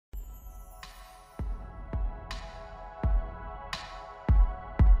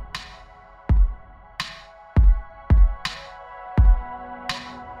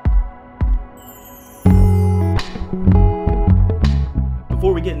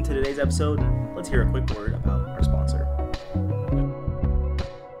into today's episode, let's hear a quick word about our sponsor.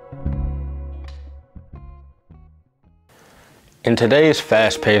 In today's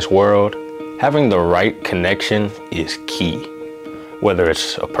fast-paced world, having the right connection is key. Whether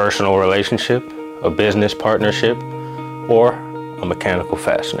it's a personal relationship, a business partnership, or a mechanical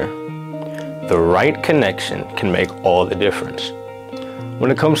fastener. The right connection can make all the difference.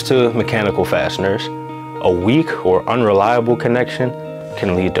 When it comes to mechanical fasteners, a weak or unreliable connection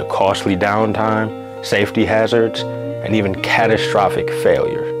can lead to costly downtime, safety hazards, and even catastrophic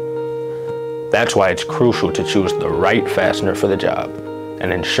failure. That's why it's crucial to choose the right fastener for the job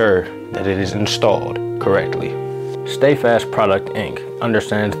and ensure that it is installed correctly. Stay Fast Product Inc.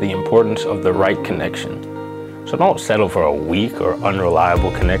 understands the importance of the right connection. So don't settle for a weak or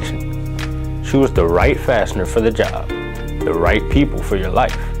unreliable connection. Choose the right fastener for the job, the right people for your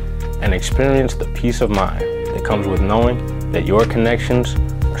life, and experience the peace of mind that comes with knowing that your connections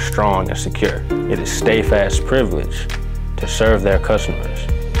are strong and secure. It is Stay Fast's privilege to serve their customers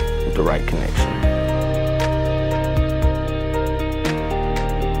with the right connection.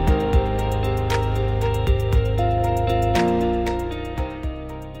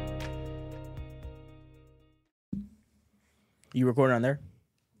 You recording on there?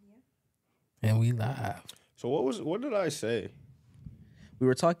 And we live. So what did I say? We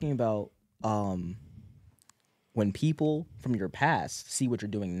were talking about when people from your past see what you're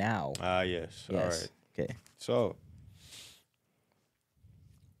doing now. Yes. All Yes. right. Okay. So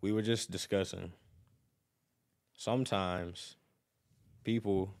we were just discussing sometimes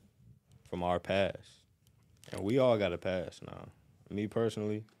people from our past, and we all got a past now. Me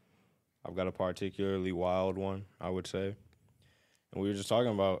personally, I've got a particularly wild one, I would say. And we were just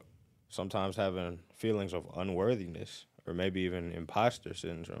talking about sometimes having feelings of unworthiness or maybe even imposter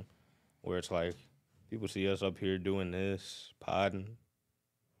syndrome, where it's like people see us up here doing this, podding,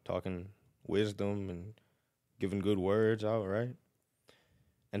 talking wisdom and giving good words out, right?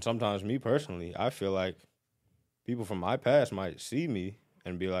 And sometimes me personally, I feel like people from my past might see me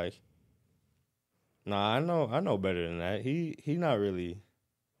and be like, nah, I know better than that. He not really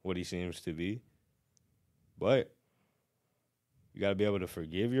what he seems to be. But you got to be able to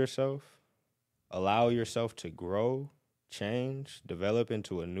forgive yourself, allow yourself to grow, change, develop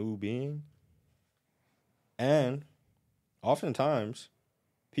into a new being. And oftentimes,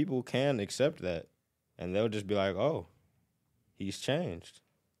 people can accept that, and they'll just be like, oh, he's changed.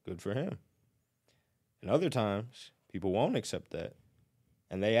 Good for him. And other times, people won't accept that,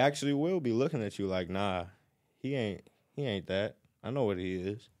 and they actually will be looking at you like, nah, he ain't that. I know what he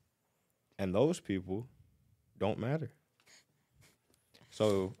is. And those people don't matter.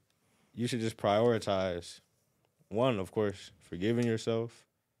 So you should just prioritize, one, of course, forgiving yourself.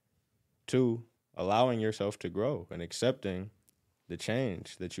 Two, allowing yourself to grow and accepting the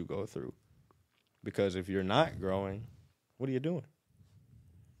change that you go through. Because if you're not growing, what are you doing?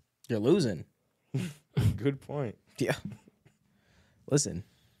 You're losing. Good point. Yeah. Listen.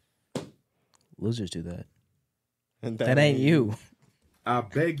 Losers do that. And That ain't you. I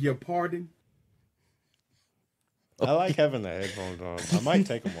beg your pardon. I like having the headphones on. I might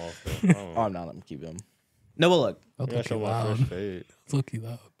take them off, though. I don't know. Oh, I'm not. I'm keeping them. No, but look. Maybe I show my first fade. Look, you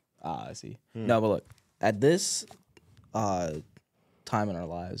loud. I see. No, but look. At this time in our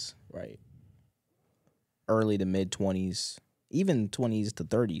lives, right? Early to mid 20s, even 20s to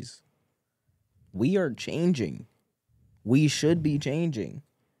 30s, we are changing. We should be changing.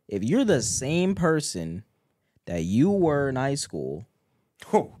 If you're the same person that you were in high school,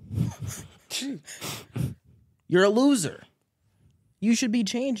 Oh. you're a loser. You should be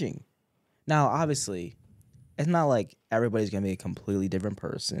changing. Now, obviously, it's not like everybody's going to be a completely different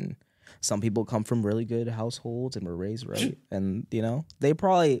person. Some people come from really good households and were raised right. And, you know, they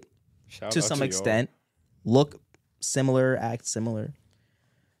probably, Shout to out some y'all. extent, look similar, act similar.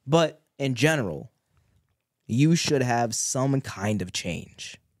 But in general, you should have some kind of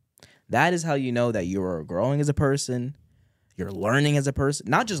change. That is how you know that you're growing as a person, you're learning as a person,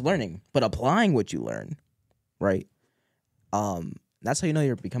 not just learning, but applying what you learn, right? That's how you know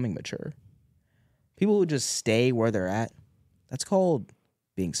you're becoming mature. People who just stay where they're at, that's called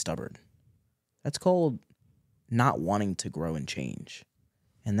being stubborn. That's called not wanting to grow and change.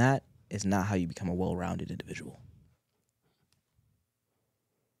 And that is not how you become a well-rounded individual.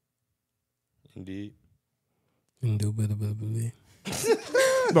 Indeed. Indubitably.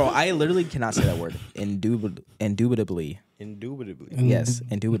 Bro, I literally cannot say that word. Indubitably. Indubitably. Yes,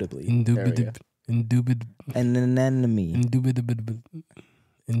 indubitably. Indubitably. An enemy. Indubitably.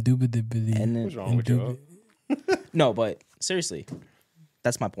 Indubitably. And What's wrong with y'all? no, but seriously,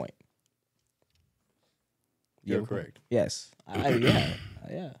 that's my point. You're correct. Yes. Yeah.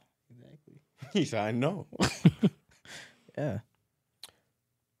 Yeah, exactly. He said, I know. Yeah.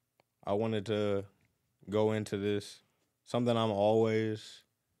 I wanted to go into this. Something I'm always.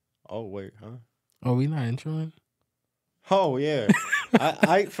 Oh, wait, huh? Oh, we not introing? Oh, yeah.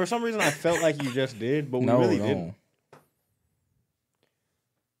 I for some reason, I felt like you just did, but we really didn't.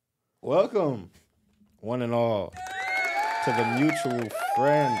 Welcome, one and all, to the mutual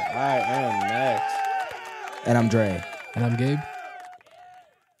friend. I am Max. And I'm Dre. And I'm Gabe.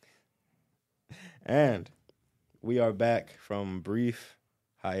 And we are back from brief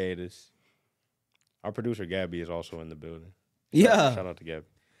hiatus. Our producer, Gabby, is also in the building. Yeah. Shout out to Gabby.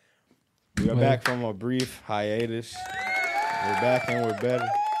 We are back from a brief hiatus. We're back and we're better.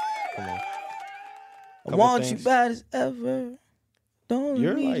 Come on. I want you bad as ever. Don't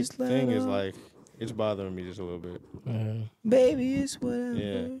Your me like just let thing is up. like it's bothering me just a little bit. Baby, it's whatever.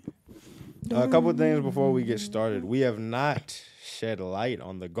 Yeah. A couple of things before we get started. We have not shed light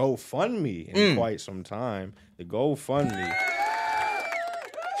on the GoFundMe in quite some time. The GoFundMe.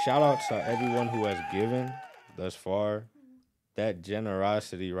 Shout out to everyone who has given thus far. That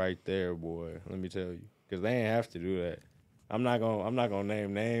generosity right there, boy. Let me tell you, because they ain't have to do that. I'm not gonna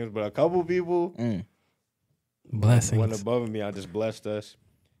name names, but a couple people Blessings. went above me. I just blessed us,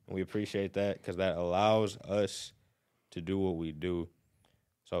 and we appreciate that because that allows us to do what we do.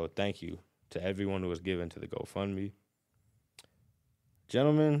 So thank you to everyone who has given to the GoFundMe.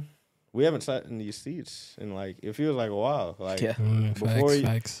 Gentlemen, we haven't sat in these seats in it feels like a while.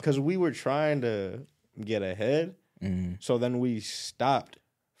 Facts. Because we were trying to get ahead, so then we stopped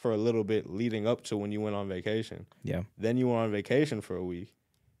for a little bit leading up to when you went on vacation. Yeah. Then you went on vacation for a week,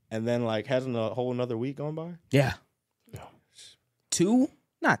 and then hasn't a whole another week gone by? Yeah. 2?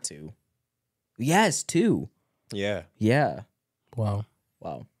 Not 2. Yes, 2. Yeah. Yeah. Wow.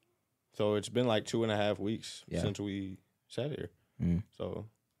 So it's been 2.5 weeks Yeah. since we sat here. So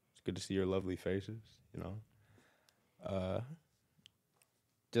it's good to see your lovely faces,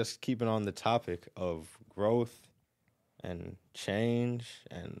 Just keeping on the topic of growth and change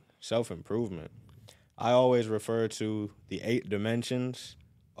and self-improvement. I always refer to the 8 dimensions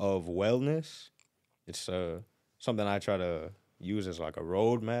of wellness. It's something I try to use as a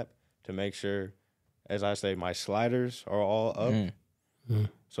roadmap to make sure, as I say, my sliders are all up.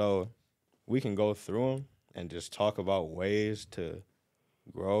 So we can go through them and just talk about ways to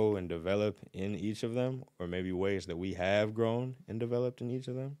grow and develop in each of them, or maybe ways that we have grown and developed in each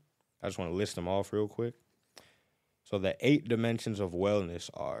of them. I just want to list them off real quick. So the 8 dimensions of wellness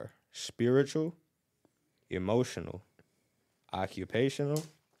are spiritual, emotional, occupational,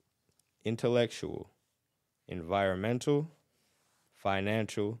 intellectual, environmental,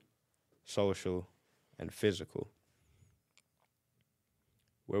 financial, social, and physical.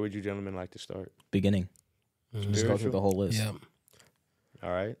 Where would you gentlemen like to start? Beginning. Just go through the whole list. Yeah.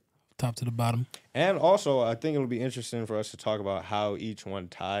 All right. Top to the bottom. And also, I think it'll be interesting for us to talk about how each one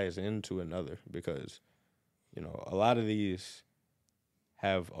ties into another because, a lot of these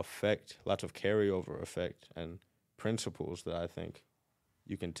have lots of carryover effect and principles that I think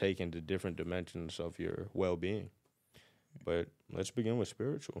you can take into different dimensions of your well-being. But let's begin with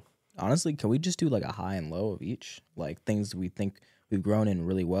spiritual. Honestly, can we just do a high and low of each? Things we think we've grown in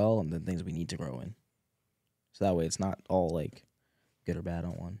really well and then things we need to grow in. So that way it's not all good or bad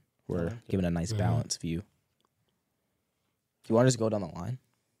on one. We're giving a nice balance view. Do you want to just go down the line?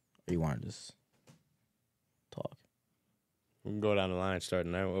 Or you want to just talk? We can go down the line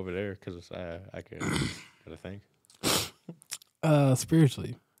starting out over there because I can gotta think.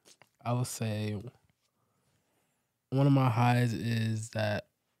 Spiritually, I would say one of my highs is that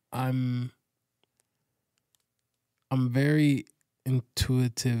I'm very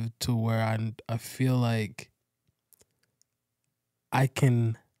intuitive to where I feel like I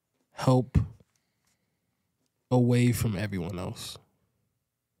can help away from everyone else.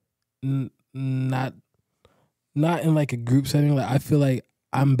 Not in a group setting. I feel like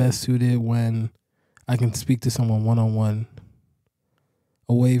I'm best suited when I can speak to someone one-on-one,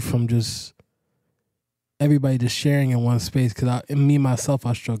 away from just everybody just sharing in one space. Because me myself,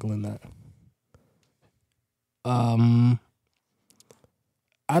 I struggle in that. I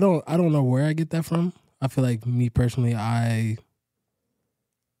don't know where I get that from. I feel like me personally,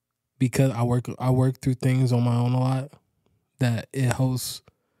 because I work through things on my own a lot, that it helps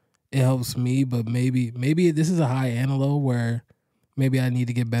me. But maybe this is a high and a low where maybe I need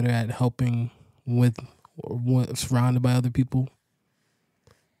to get better at helping with surrounded by other people.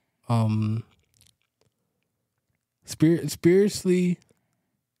 Spiritually,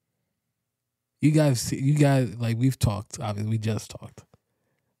 you guys we've talked. Obviously, we just talked.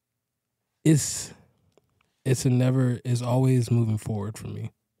 It's it's always moving forward for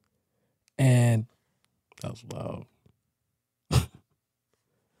me. And that was loud.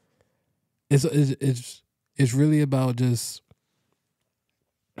 It's really about just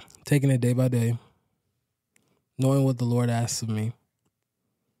taking it day by day, knowing what the Lord asks of me,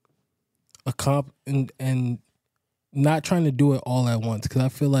 and not trying to do it all at once. Because I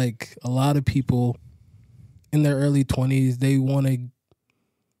feel like a lot of people in their early 20s, they want to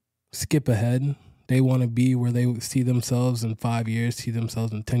skip ahead. They want to be where they see themselves in 5 years, see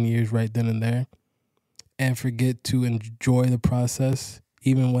themselves in 10 years right then and there, and forget to enjoy the process,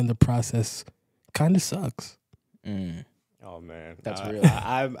 even when the process kind of sucks. Oh man, That's real.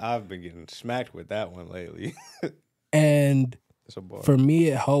 I've been getting smacked with that one lately. And It's a bar. for me,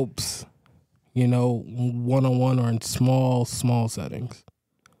 it helps, one-on-one or in small settings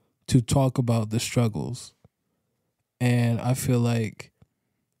to talk about the struggles. And I feel like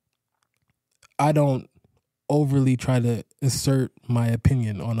I don't overly try to assert my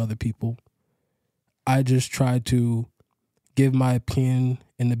opinion on other people. I just try to give my opinion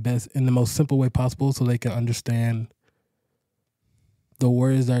in the most simple way possible so they can understand the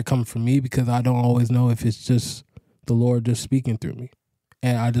words that are coming from me, because I don't always know if it's just the Lord just speaking through me.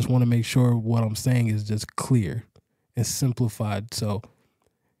 And I just want to make sure what I'm saying is just clear and simplified so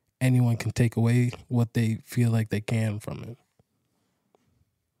anyone can take away what they feel like they can from it.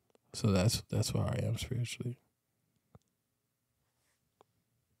 So that's where I am spiritually.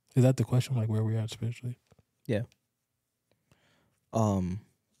 Is that the question? Like where we are spiritually? Yeah. For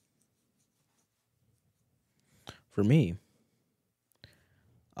me,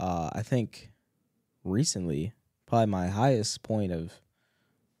 I think recently, probably my highest point of,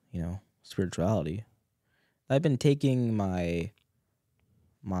 spirituality, I've been taking my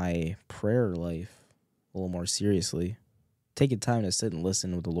prayer life a little more seriously. Taking time to sit and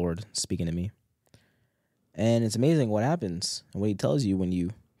listen with the Lord speaking to me. And it's amazing what happens and what he tells you when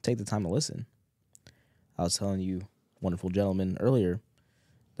you take the time to listen. I was telling you, wonderful gentleman, earlier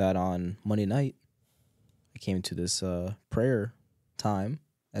that on Monday night, I came to this prayer time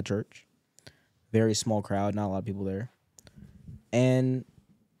at church. Very small crowd, not a lot of people there. And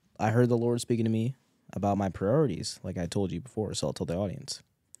I heard the Lord speaking to me about my priorities, like I told you before, so I'll tell the audience.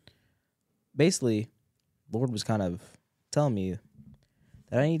 Basically, the Lord was kind of telling me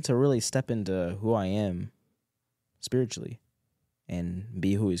that I need to really step into who I am spiritually and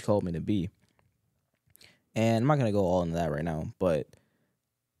be who he's called me to be. And I'm not going to go all into that right now, but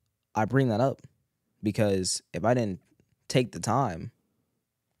I bring that up because if I didn't take the time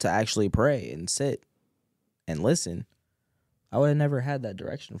to actually pray and sit and listen, I would have never had that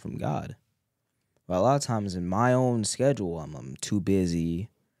direction from God. But a lot of times in my own schedule, I'm too busy,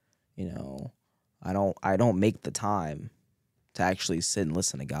 I don't make the time to actually sit and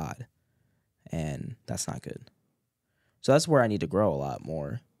listen to God. And that's not good. So that's where I need to grow a lot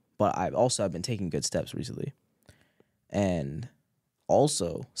more. But I've been taking good steps recently. And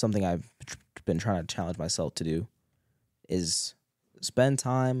also, something I've been trying to challenge myself to do is spend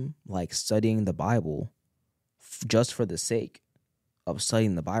time like studying the Bible just for the sake of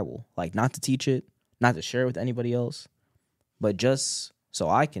studying the Bible. Like not to teach it, not to share it with anybody else, but just so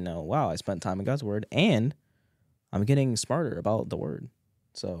I can know, wow, I spent time in God's word and I'm getting smarter about the word.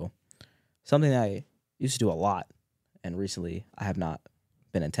 So something that I used to do a lot, and recently I have not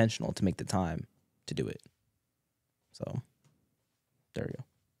been intentional to make the time to do it. So there we go.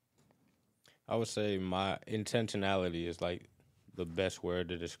 I would say my intentionality is like the best word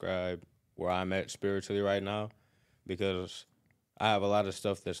to describe where I'm at spiritually right now, because I have a lot of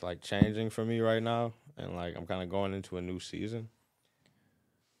stuff that's like changing for me right now, and like I'm kind of going into a new season.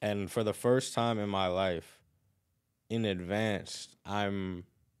 And for the first time in my life, in advance, I'm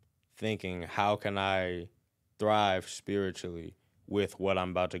thinking, how can I thrive spiritually with what I'm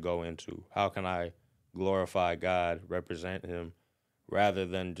about to go into? How can I glorify God, represent him, rather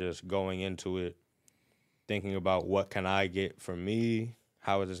than just going into it thinking about what can I get for me?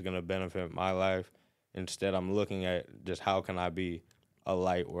 How is this going to benefit my life? Instead, I'm looking at just how can I be a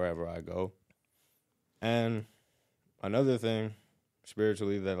light wherever I go. And another thing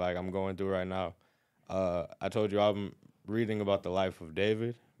spiritually that like I'm going through right now, I told you I'm reading about the life of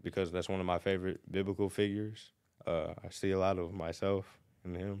David because that's one of my favorite biblical figures. I see a lot of myself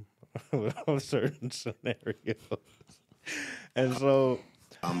in him on certain scenarios. And so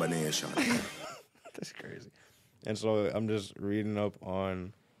that's crazy. And so I'm just reading up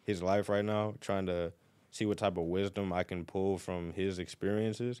on his life right now, trying to see what type of wisdom I can pull from his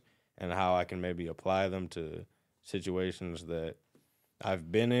experiences and how I can maybe apply them to situations that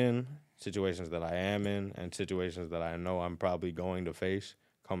I've been in, situations that I am in, and situations that I know I'm probably going to face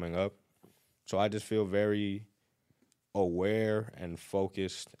coming up. So I just feel very aware and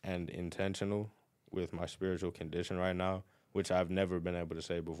focused and intentional with my spiritual condition right now, which I've never been able to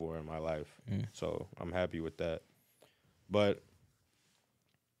say before in my life. So I'm happy with that. But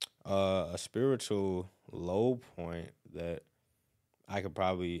a spiritual low point that I could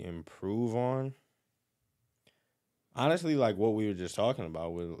probably improve on, honestly, like what we were just talking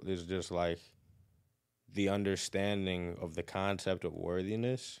about is just like the understanding of the concept of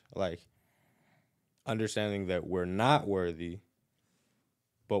worthiness, like understanding that we're not worthy,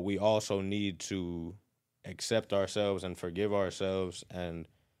 but we also need to accept ourselves and forgive ourselves, and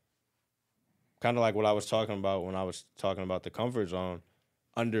kind of like what I was talking about when I was talking about the comfort zone,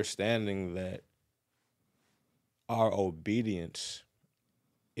 understanding that our obedience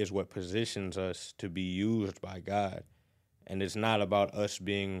is what positions us to be used by God. And it's not about us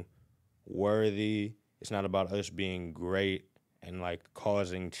being worthy. It's not about us being great and like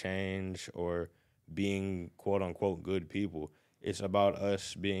causing change or being quote unquote good people. It's about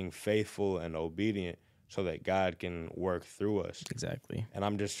us being faithful and obedient so that God can work through us. Exactly. And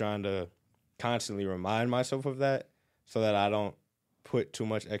I'm just trying to constantly remind myself of that so that I don't put too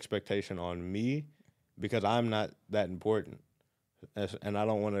much expectation on me, because I'm not that important. And I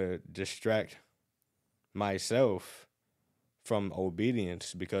don't want to distract myself from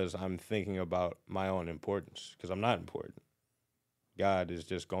obedience because I'm thinking about my own importance, because I'm not important. God is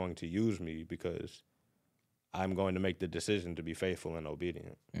just going to use me because I'm going to make the decision to be faithful and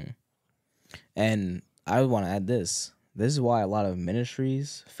obedient. And I want to add this. This is why a lot of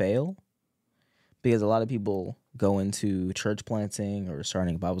ministries fail, because a lot of people go into church planting or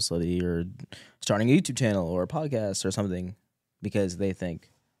starting a Bible study or starting a YouTube channel or a podcast or something because they think,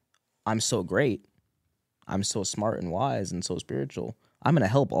 I'm so great, I'm so smart and wise and so spiritual, I'm going to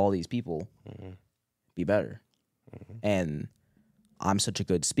help all these people be better. And I'm such a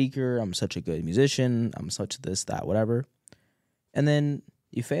good speaker, I'm such a good musician, I'm such this, that, whatever. And then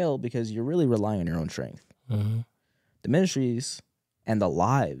you fail because you're really relying on your own strength. The ministries and the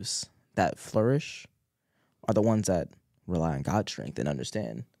lives that flourish are the ones that rely on God's strength and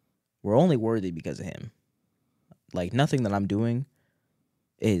understand we're only worthy because of Him. Like, nothing that I'm doing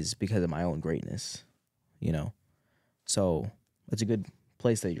is because of my own greatness, you know? So it's a good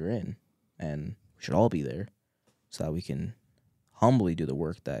place that you're in, and we should all be there so that we can humbly do the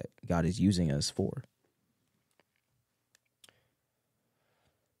work that God is using us for.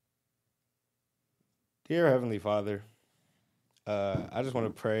 Dear Heavenly Father, I just want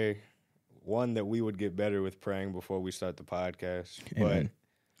to pray, one, that we would get better with praying before we start the podcast. Amen.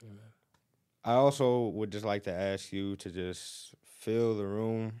 But I also would just like to ask you to just fill the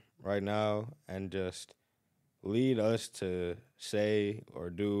room right now and just lead us to say or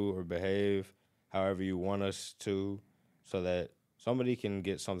do or behave however you want us to, so that somebody can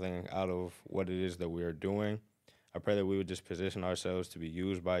get something out of what it is that we are doing. I pray that we would just position ourselves to be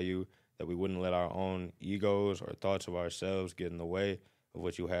used by you, that we wouldn't let our own egos or thoughts of ourselves get in the way of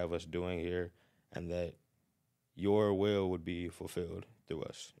what you have us doing here, and that your will would be fulfilled through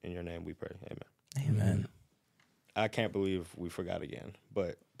us. In your name we pray. Amen. Amen. I can't believe we forgot again,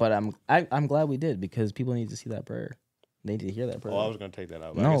 but I'm glad we did, because people need to see that prayer. They need to hear that prayer. I was going to take that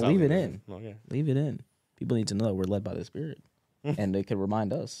out. But No, I guess I'll leave it in. Okay. Leave it in. People need to know that we're led by the Spirit. And they could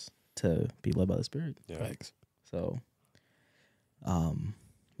remind us to be led by the Spirit. Yeah. Thanks. So,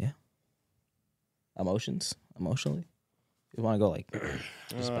 yeah. Emotionally? You want to go like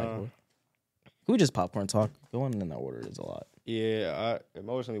just backward? Can we just popcorn talk? Going in that order is a lot. Yeah, I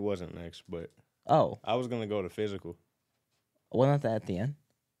emotionally wasn't next, but Oh, I was going to go to physical. wasn't that at the end?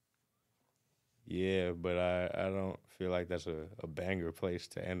 Yeah, but I don't feel like that's a banger place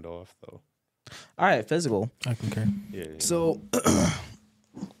to end off, though. All right, physical. I concur. Yeah. So,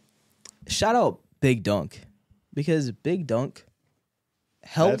 shout out Big Dunk, because Big Dunk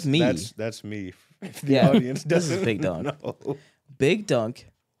helped me. That's me. If the Yeah, audience this is doesn't Big Dunk. know. Big Dunk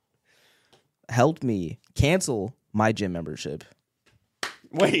helped me cancel my gym membership.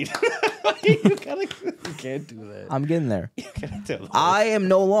 Wait. you can't do that. I'm getting there. You gotta tell them I am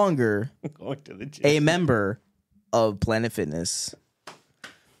no longer going to the gym. a member of Planet Fitness.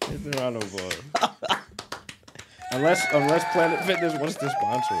 It's a round of applause. Unless Planet Fitness wants to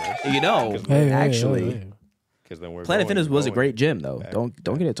sponsor us. You know, Hey, actually, hey. Because then we're Planet going- Fitness was a going- great gym, though. Don't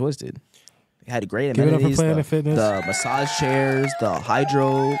get it twisted. It had great Give it up for amenities. Planet Fitness. The massage chairs, the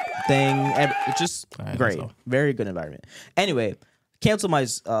hydro thing. It's just All right, great. that's all. Very good environment. Anyway, cancel my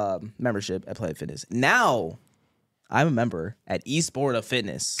membership at Planet Fitness. Now, I'm a member at Esport of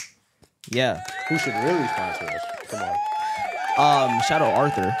Fitness. Yeah. Who should really sponsor us? Come on. Shout out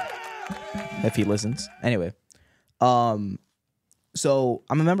Arthur if he listens. Anyway, So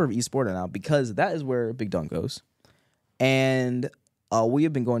I'm a member of eSport now because that is where Big Dunk goes. And we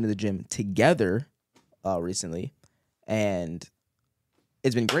have been going to the gym together recently. And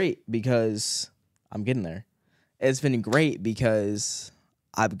it's been great because I'm getting there. It's been great because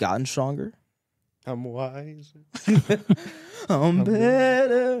I've gotten stronger. I'm wise. I'm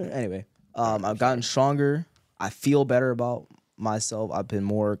better. Anyway, I've gotten stronger. I feel better about myself. I've been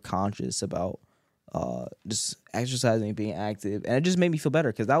more conscious about just exercising, being active, and it just made me feel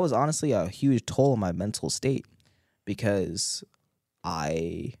better because that was honestly a huge toll on my mental state because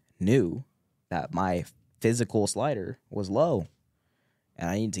I knew that my physical slider was low and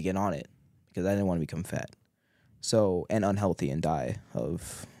I needed to get on it because I didn't want to become fat. So, and unhealthy and die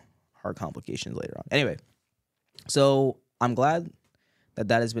of heart complications later on. Anyway, so I'm glad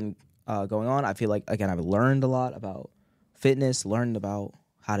that has been going on. I feel like, again, I've learned a lot about fitness, learned about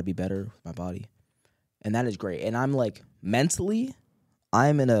how to be better with my body. And that is great. And I'm like, mentally,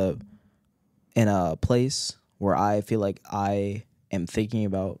 I'm in a place where I feel like I am thinking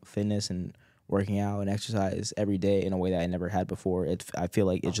about fitness and working out and exercise every day in a way that I never had before. I feel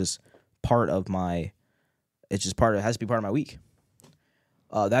like it's just part of my, it has to be part of my week.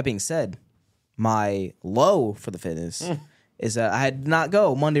 That being said, my low for the fitness is that I did not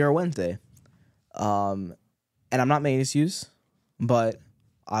go Monday or Wednesday. And I'm not making an excuse, but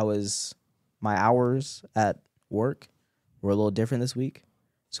my hours at work were a little different this week.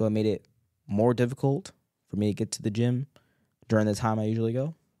 So it made it more difficult for me to get to the gym during the time I usually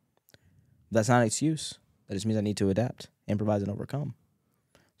go. That's not an excuse. That just means I need to adapt, improvise, and overcome.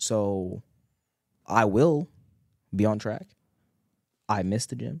 So I will be on track. I missed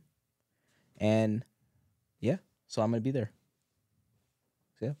the gym. And yeah, so I'm going to be there.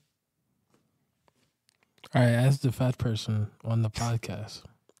 So yeah. All right, as the fat person on the podcast,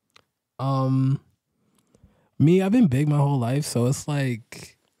 me, I've been big my whole life, so it's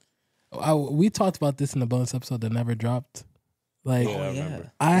like we talked about this in the bonus episode that never dropped. Like, Yeah,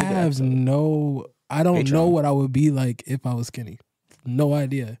 I remember. I don't know what I would be like if I was skinny. No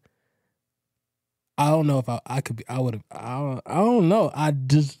idea. I don't know if I could be. I would have. I don't know.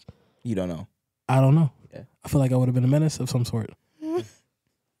 You don't know. I don't know. Yeah. I feel like I would have been a menace of some sort.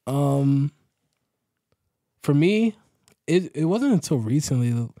 For me, it wasn't until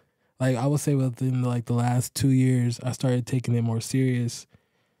recently, like I would say within like the last 2 years, I started taking it more serious.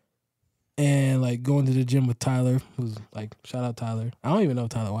 And like going to the gym with Tyler, who's like, shout out Tyler. I don't even know if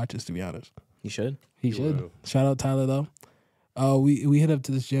Tyler watches, to be honest. You should. He should. Will. Shout out Tyler though. We hit up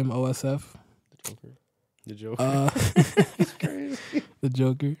to this gym, OSF. The Joker. It's crazy. The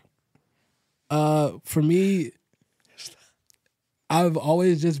Joker. For me, I've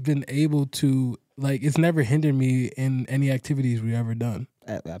always just been able to, like, it's never hindered me in any activities we've ever done.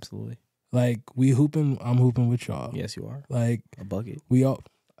 Absolutely. Like, I'm hooping with y'all. Yes, you are. Like, a bucket. We all,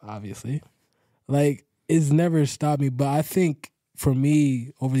 obviously. Like, it's never stopped me. But I think for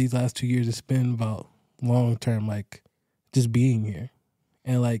me, over these last 2 years, it's been about long term, like, just being here.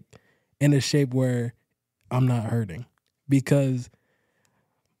 And, like, in a shape where I'm not hurting. Because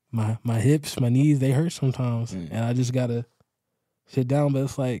my hips, my knees, they hurt sometimes. And I just got to sit down. But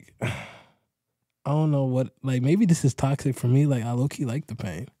it's like, I don't know what, like, maybe this is toxic for me. Like, I low-key like the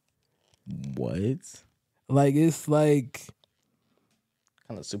pain. What? Like, it's like,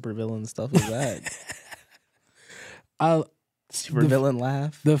 kind of supervillain stuff is that? Supervillain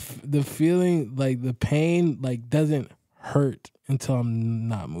laugh. The feeling, like, the pain, like, doesn't hurt until I'm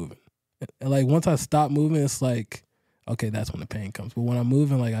not moving. And, like, once I stop moving, it's like, okay, that's when the pain comes. But when I'm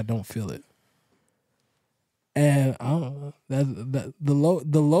moving, like, I don't feel it. And I don't know. That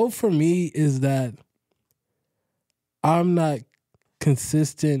the low for me is that I'm not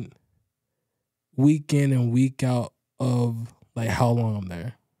consistent week in and week out of, like, how long I'm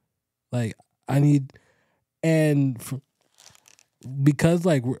there. Like, I need, because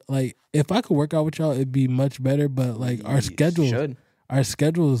like if I could work out with y'all, it'd be much better. But like our schedules,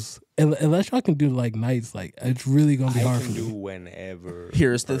 unless y'all can do like nights, like it's really gonna be hard for me. I can do whenever.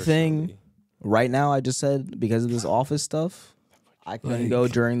 Here's the thing. Right now, I just said because of this office stuff, I couldn't go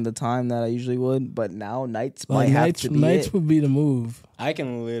during the time that I usually would. But now nights might have to be nights would be the move. I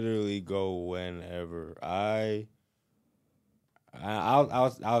can literally go whenever. I'll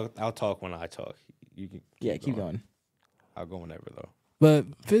talk when I talk. You can keep going. I'll go whenever though. But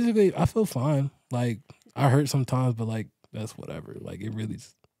physically, I feel fine. Like I hurt sometimes, but like that's whatever. Like it really,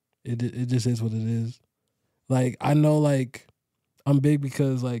 it just is what it is. Like I know, like I'm big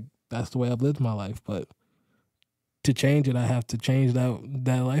because like that's the way I've lived my life. But to change it, I have to change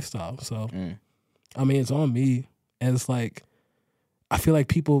that lifestyle. So I mean, it's on me, and it's like I feel like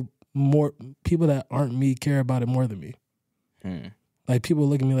people that aren't me care about it more than me. Like, people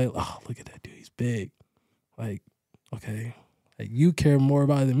look at me like, oh, look at that dude, he's big. Like, okay, like, you care more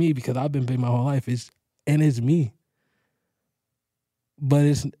about it than me because I've been big my whole life. It's me.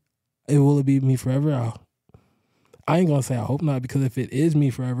 But will it be me forever? I ain't gonna say I hope not, because if it is me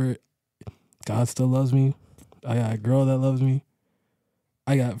forever, God still loves me. I got a girl that loves me.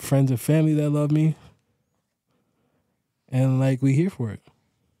 I got friends and family that love me. And like, we here for it.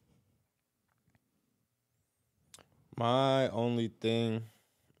 My only thing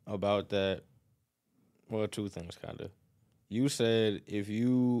about that, well, two things kind of. You said if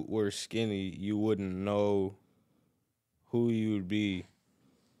you were skinny, you wouldn't know who you'd be.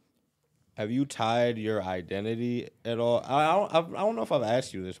 Have you tied your identity at all? I don't know if I've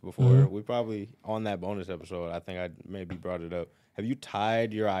asked you this before. Mm-hmm. We probably, on that bonus episode, I think I maybe brought it up. Have you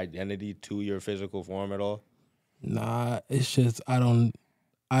tied your identity to your physical form at all? Nah, it's just I don't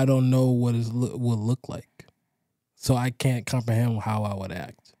know what it would look like, so I can't comprehend how I would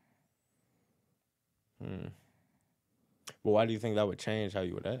act. Well, why do you think that would change how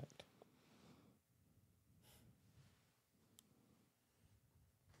you would act?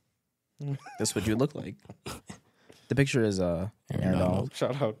 That's what you look like. The picture is Aaron Donald.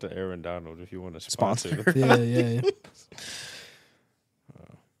 Shout out to Aaron Donald if you want to sponsor. Yeah.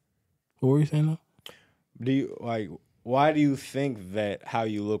 What were you saying though? Do you why do you think that how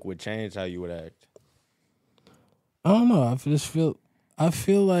you look would change how you would act? I don't know. I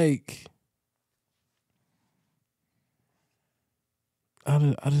feel like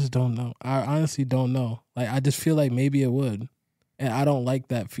I just don't know. I honestly don't know. Like, I just feel like maybe it would, and I don't like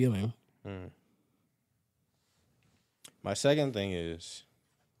that feeling. My second thing is,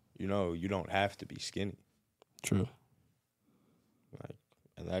 you don't have to be skinny. True.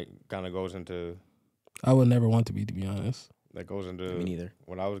 And that kind of goes into... I would never want to be honest. That goes into... Me neither.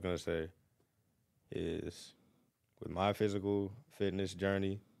 What I was going to say is, with my physical fitness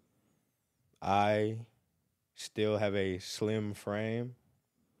journey, I still have a slim frame,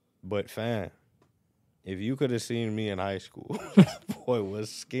 but fam, if you could have seen me in high school, boy, was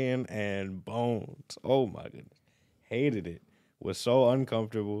skin and bones. Oh my goodness. Hated it. Was so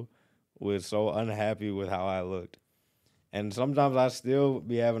uncomfortable. Was so unhappy with how I looked. And sometimes I still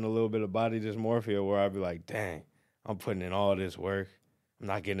be having a little bit of body dysmorphia where I'd be like, dang, I'm putting in all this work. I'm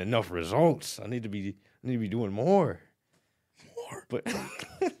not getting enough results. I need to be doing more. But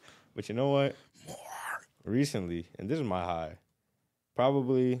but you know what? More. Recently, and this is my high.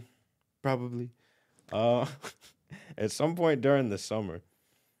 Probably at some point during the summer,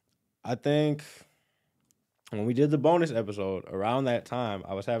 I think when we did the bonus episode, around that time,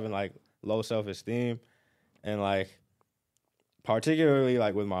 I was having like low self-esteem, and like particularly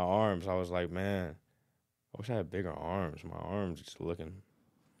like with my arms, I was like, man, I wish I had bigger arms. My arms just looking,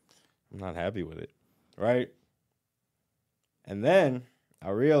 I'm not happy with it, right? And then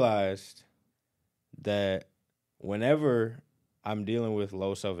I realized that whenever I'm dealing with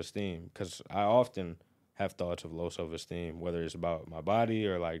low self-esteem, because I often have thoughts of low self-esteem, whether it's about my body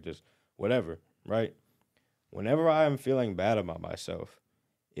or like just whatever, right? Whenever I am feeling bad about myself,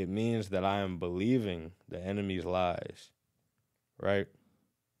 it means that I am believing the enemy's lies, right?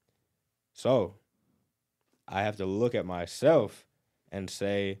 So I have to look at myself and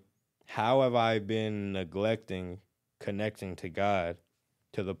say, how have I been neglecting connecting to God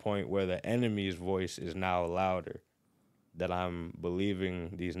to the point where the enemy's voice is now louder, that I'm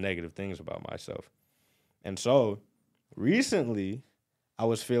believing these negative things about myself? And so recently I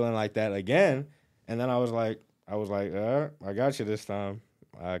was feeling like that again, and then I was like, I got you this time.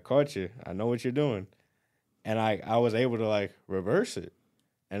 I caught you. I know what you're doing. And I was able to like reverse it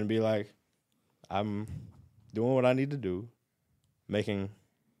and be like, I'm doing what I need to do, making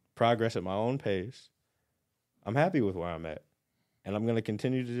progress at my own pace. I'm happy with where I'm at. And I'm going to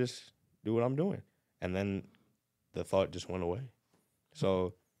continue to just do what I'm doing. And then the thought just went away.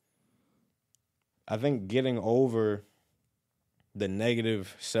 So I think getting over the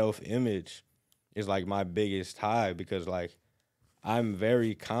negative self-image is like my biggest high, because like I'm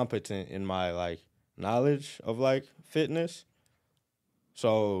very competent in my like knowledge of like fitness.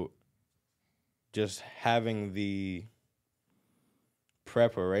 So just having the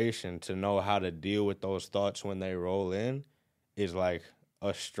preparation to know how to deal with those thoughts when they roll in is like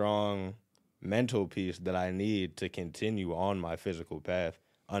a strong mental piece that I need to continue on my physical path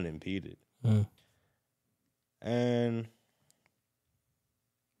unimpeded. And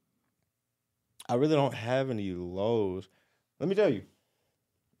I really don't have any lows. Let me tell you,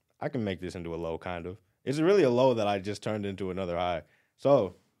 I can make this into a low, kind of. It's really a low that I just turned into another high.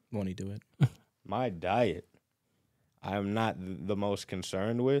 So, Won't he do it? my diet, I'm not the most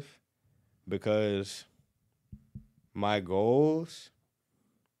concerned with, because my goals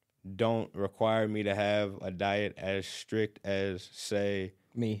don't require me to have a diet as strict as, say,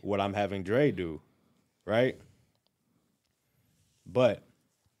 Me. what I'm having Dre do, right? But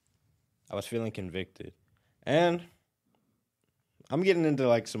I was feeling convicted. And I'm getting into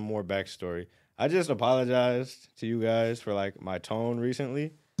like some more backstory. I just apologized to you guys for like my tone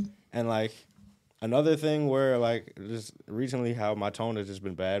recently. And like another thing where like just recently how my tone has just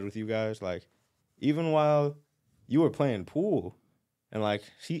been bad with you guys, like even while you were playing pool, and like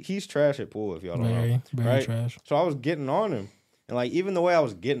he's trash at pool if y'all don't know. Very Right? trash. So I was getting on him. And like even the way I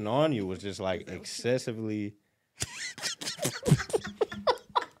was getting on you was just like excessively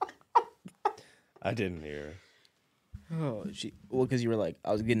I didn't hear. Oh, because you were like,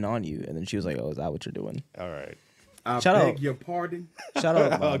 I was getting on you, and then she was like, "Oh, is that what you're doing?" All right. I Shut beg up. your pardon. Shut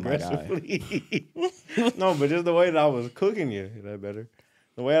up, my guy. Aggressively. No, but just the way that I was cooking you, is that better?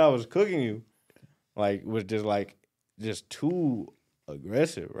 The way I was cooking you, like, was just too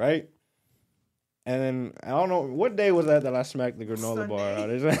aggressive, right? And then I don't know what day was that I smacked the granola bar out.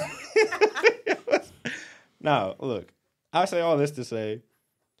 Is that? Now, look, I say all this to say,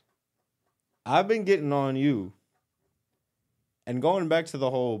 I've been getting on you. And going back to the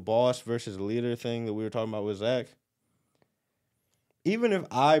whole boss versus leader thing that we were talking about with Zach, even if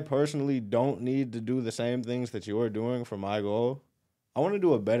I personally don't need to do the same things that you're doing for my goal, I want to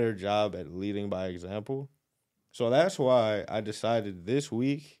do a better job at leading by example. So that's why I decided this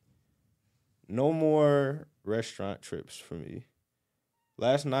week, no more restaurant trips for me.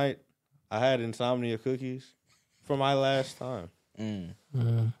 Last night, I had insomnia cookies for my last time.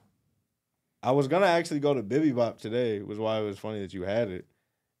 I was going to actually go to Bibi Bop today, was why it was funny that you had it.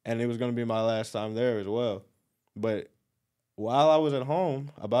 And it was going to be my last time there as well. But while I was at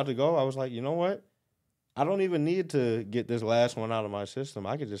home, about to go, I was like, you know what? I don't even need to get this last one out of my system.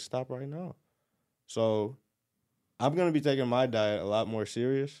 I could just stop right now. So I'm going to be taking my diet a lot more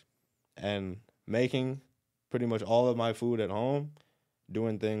serious and making pretty much all of my food at home,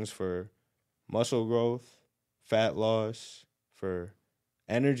 doing things for muscle growth, fat loss, for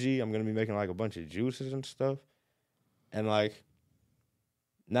energy. I'm going to be making like a bunch of juices and stuff. And like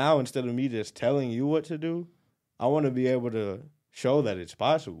now, instead of me just telling you what to do, I want to be able to show that it's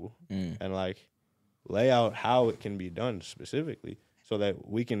possible and like lay out how it can be done specifically so that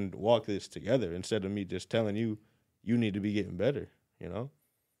we can walk this together instead of me just telling you, you need to be getting better, you know?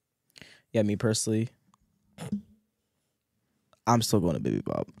 Yeah, me personally, I'm still going to Bibi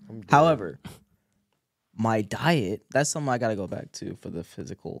Bop. However, my diet, that's something I got to go back to for the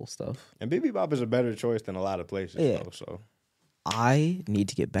physical stuff. And Bibi Bop is a better choice than a lot of places, Yeah. though, so. I need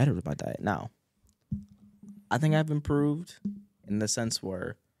to get better with my diet. Now, I think I've improved in the sense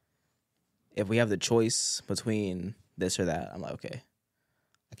where if we have the choice between this or that, I'm like, okay,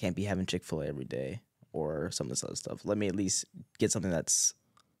 I can't be having Chick-fil-A every day or some of this other stuff. Let me at least get something that's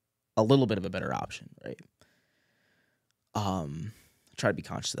a little bit of a better option, right? Try to be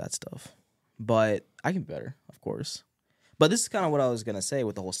conscious of that stuff. But I can be better, of course. But this is kind of what I was going to say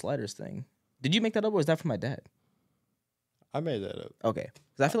with the whole sliders thing. Did you make that up or was that from my dad? I made that up. Okay.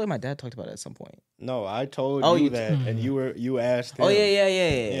 Because I feel like my dad talked about it at some point. No, I told Oh, you you that, and you asked him. Oh,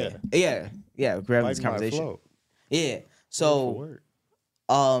 yeah. We're having this Like my conversation. flow. Yeah. Word So, for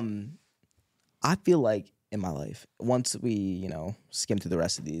word. I feel like in my life, once we, skim through the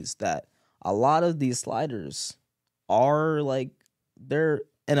rest of these, that a lot of these sliders are like, they're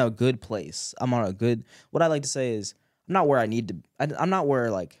in a good place. I'm on a good, what I like to say is, I'm not where I need to, I'm not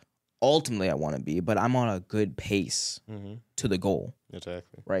where like ultimately I want to be, but I'm on a good pace to the goal.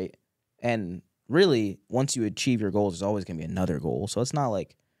 Exactly. Right. And really, once you achieve your goals, there's always going to be another goal. So it's not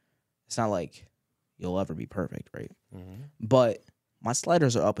like you'll ever be perfect. Right. But my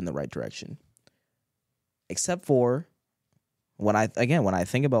sliders are up in the right direction. Except for when I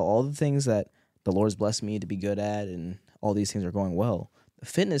think about all the things that the Lord's blessed me to be good at and all these things are going well, the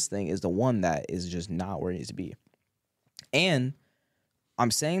fitness thing is the one that is just not where it needs to be. And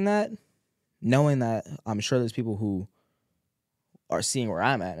I'm saying that knowing that I'm sure there's people who are seeing where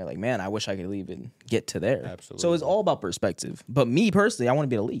I'm at and they're like, man, I wish I could even get to there. Absolutely. So it's all about perspective. But me personally, I want to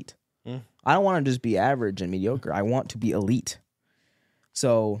be elite. I don't want to just be average and mediocre. I want to be elite.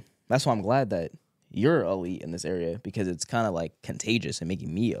 So that's why I'm glad that you're elite in this area because it's kind of like contagious and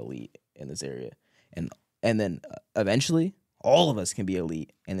making me elite in this area. And then eventually all of us can be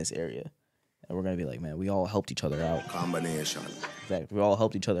elite in this area. And we're going to be like, man, we all helped each other out. Combination. Exactly. We all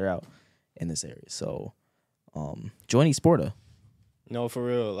helped each other out in this area. So join eSporta. No, for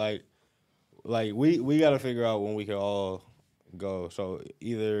real. Like we got to figure out when we can all go. So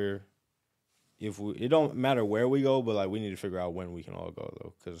either it don't matter where we go, but like we need to figure out when we can all go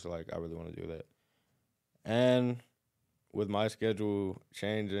though, because like I really want to do that. And with my schedule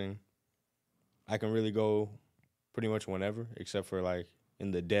changing, I can really go pretty much whenever, except for like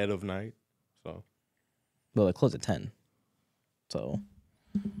in the dead of night. So, Well, they close at 10. So,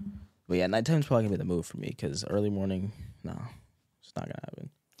 but yeah, nighttime's probably gonna be the move for me because early morning, no, it's not gonna happen.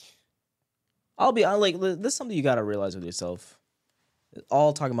 This is something you gotta realize with yourself.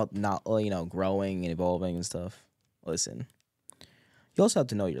 All talking about not, growing and evolving and stuff. Listen, you also have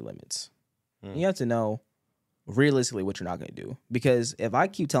to know your limits. You have to know realistically what you're not gonna do. Because if I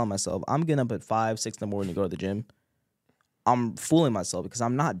keep telling myself I'm getting up at 5, 6 in the morning to go to the gym, I'm fooling myself because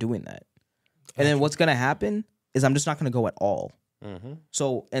I'm not doing that. And then what's gonna happen is I'm just not gonna go at all.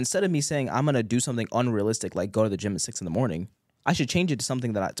 So instead of me saying I'm gonna do something unrealistic like go to the gym at 6 in the morning, I should change it to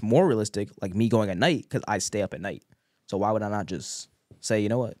something that's more realistic, like me going at night because I stay up at night. So why would I not just say, you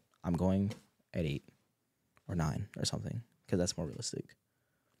know what, I'm going at 8 or 9 or something because that's more realistic.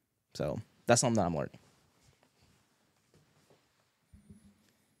 So that's something that I'm learning.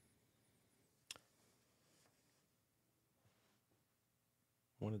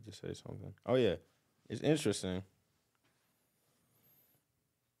 I wanted to say something. Oh yeah, it's interesting.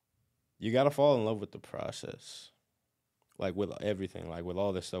 You gotta fall in love with the process, like with everything, like with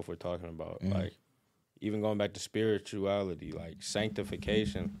all this stuff we're talking about, like even going back to spirituality, like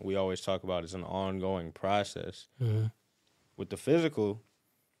sanctification. We always talk about is an ongoing process. With the physical,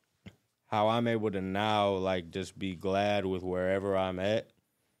 how I'm able to now like just be glad with wherever I'm at,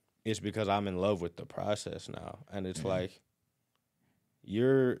 it's because I'm in love with the process now, and it's like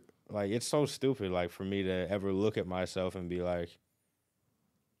you're like it's so stupid like for me to ever look at myself and be like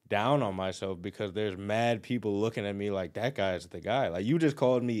down on myself because there's mad people looking at me like that guy's the guy. Like you just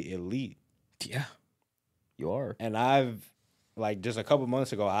called me elite. Yeah, you are. And I've like just a couple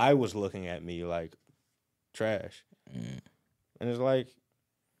months ago I was looking at me like trash. And it's like,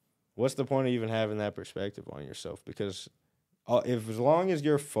 what's the point of even having that perspective on yourself? Because if as long as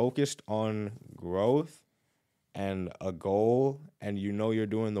you're focused on growth and a goal and you know you're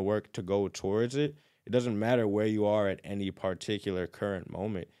doing the work to go towards it, it doesn't matter where you are at any particular current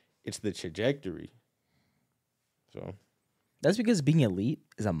moment. It's the trajectory. So that's because being elite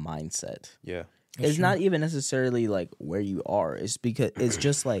is a mindset. yeah. It's not even necessarily like where you are. It's because it's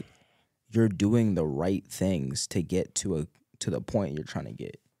just like you're doing the right things to get to the point you're trying to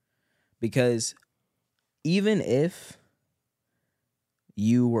get. Because even if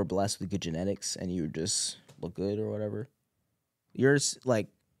you were blessed with good genetics and you just look good or whatever, you're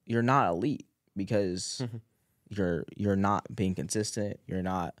not elite because you're not being consistent. You're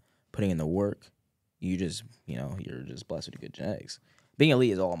not putting in the work. You just you're just blessed with good genetics. Being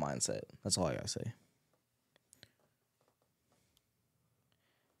elite is all mindset. That's all I gotta say.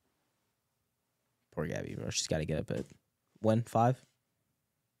 Poor Gabby, bro. She's got to get up at when 5.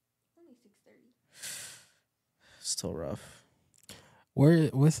 Only 6:30. Still rough.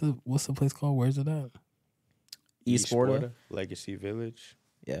 What's the place called? Where's it at? East Florida. Legacy Village.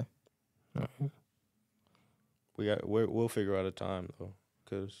 Yeah. We'll figure out a time though,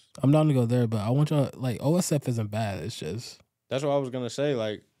 cause I'm down to go there, but I want y'all like OSF isn't bad. It's just that's what I was gonna say.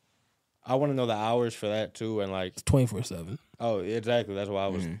 Like, I want to know the hours for that too, and like it's 24/7. Oh, exactly. That's what I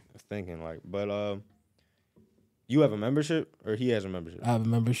was thinking. Like, but you have a membership, or he has a membership? I have a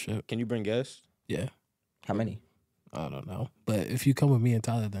membership. Can you bring guests? Yeah. How many? I don't know, but if you come with me and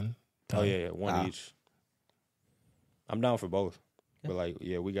Tyler, then Tyler. Oh yeah, one each. I'm down for both, but like,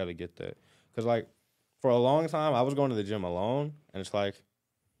 yeah, we got to get that because like for a long time I was going to the gym alone, and it's like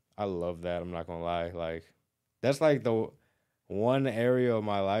I love that. I'm not gonna lie, like that's like the one area of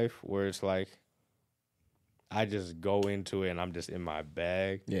my life where it's like I just go into it and I'm just in my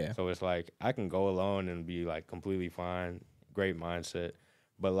bag. Yeah. So it's like I can go alone and be like completely fine, great mindset,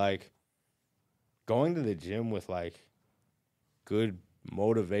 but like going to the gym with like good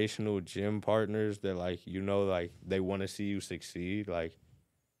motivational gym partners that like like they want to see you succeed, like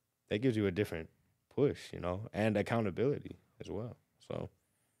that gives you a different push, and accountability as well. So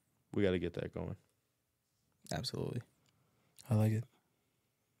we got to get that going. Absolutely. I like it.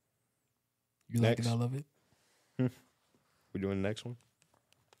 You Next. like it? I love it. We doing the next one?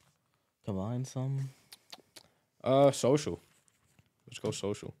 Combine some. Social. Let's go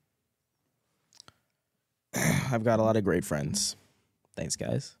social. I've got a lot of great friends. Thanks,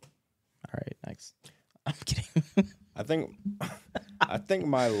 guys. All right, next. I'm kidding. I think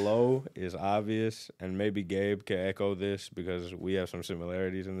my low is obvious, and maybe Gabe can echo this because we have some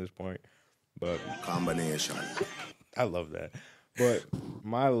similarities in this point. But Combination. I love that. But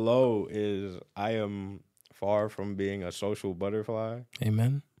my low is I am far from being a social butterfly.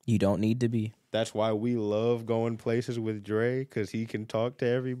 Amen. You don't need to be. That's why we love going places with Dre, because he can talk to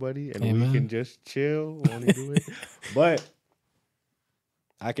everybody and Amen. we can just chill when he do it. But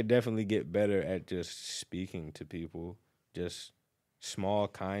I could definitely get better at just speaking to people, just small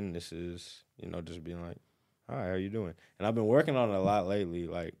kindnesses, just being like, "Hi, how you doing?" And I've been working on it a lot lately.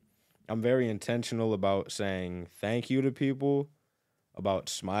 Like, I'm very intentional about saying thank you to people, about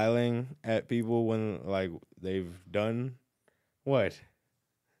smiling at people when like they've done what?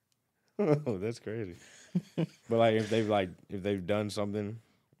 Oh, that's crazy. But like if they've done something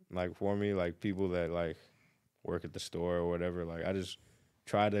like for me, like people that like work at the store or whatever, like I just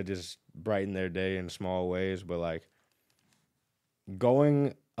try to just brighten their day in small ways. But like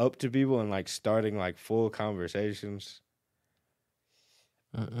going up to people and like starting like full conversations,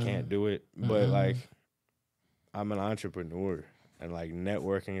 can't do it. But like I'm an entrepreneur and like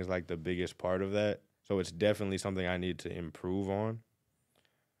networking is like the biggest part of that. So it's definitely something I need to improve on.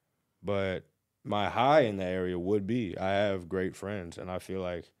 But my high in the area would be I have great friends, and I feel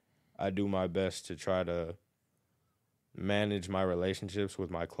like I do my best to try to manage my relationships with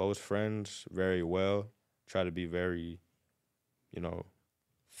my close friends very well. Try to be very,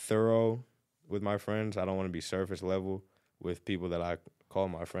 thorough with my friends. I don't want to be surface level with people that I call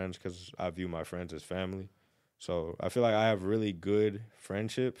my friends because I view my friends as family. So I feel like I have really good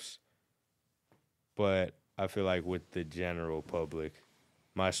friendships, but I feel like with the general public,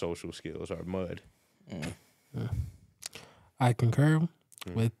 my social skills are mud. I concur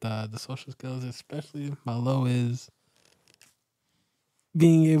with the social skills, especially my low is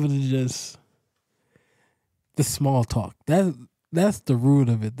being able to just the small talk. That's the root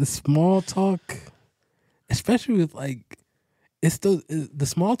of it. The small talk, especially with like it's the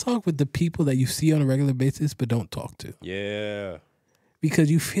small talk with the people that you see on a regular basis but don't talk to. Yeah. Because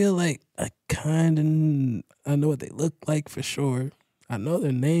you feel like I know what they look like for sure. I know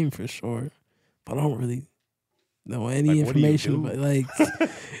their name for sure, but I don't really know any information about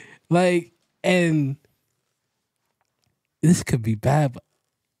like and this could be bad,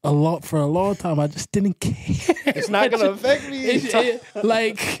 but for a long time I just didn't care. It's not gonna affect me.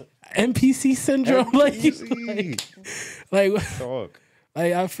 Like NPC syndrome. NPC. Like Talk.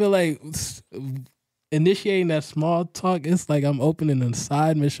 Like I feel like initiating that small talk, it's like I'm opening a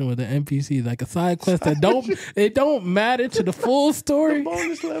side mission with an NPC, like a side quest that don't matter to the full story. The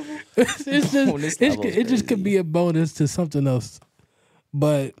bonus level. It just could be a bonus to something else.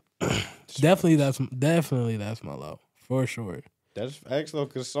 But definitely that's my low for sure. That's facts though,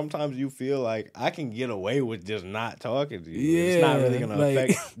 because sometimes you feel like I can get away with just not talking to you. Yeah, it's not really gonna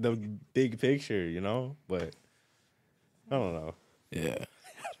affect the big picture, But I don't know. Yeah.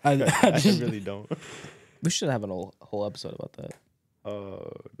 I really don't. We should have a whole episode about that.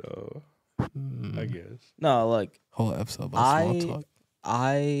 Oh no. I guess. No, like Whole episode about small talk.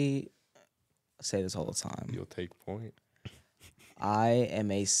 I say this all the time. You'll take point. I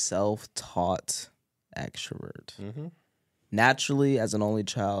am a self-taught extrovert. Mm-hmm. Naturally, as an only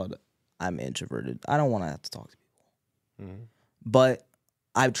child, I'm introverted. I don't want to have to talk to people. Mm-hmm. But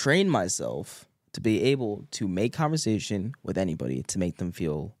I've trained myself to be able to make conversation with anybody to make them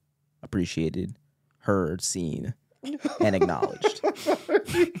feel appreciated, heard, seen, and acknowledged.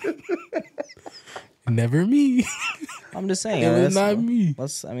 Never me. I'm just saying. It was not me.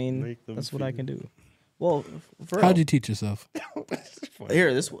 That's what I can do. Well, how'd you teach yourself?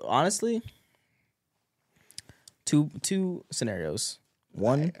 Here, honestly, two scenarios.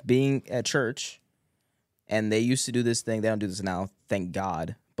 One being at church, and they used to do this thing. They don't do this now, thank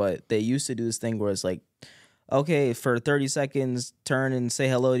God. But they used to do this thing where it's like, okay, for 30 seconds, turn and say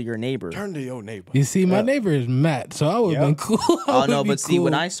hello to your neighbor. Turn to your neighbor. You see, my neighbor is Matt, so I would have been cool. Oh, no, but see,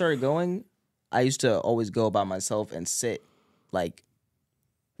 when I started going, I used to always go by myself and sit, like,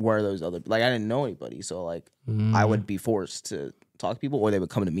 where those other, like, I didn't know anybody. So, like, I would be forced to talk to people or they would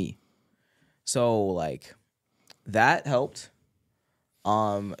come to me. So, like, that helped.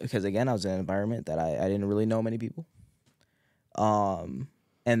 Because, again, I was in an environment that I didn't really know many people.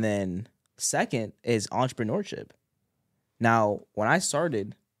 And then second is entrepreneurship. Now, when I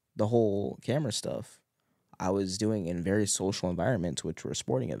started the whole camera stuff, I was doing in very social environments, which were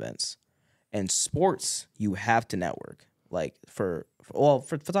sporting events. And sports, you have to network. Like for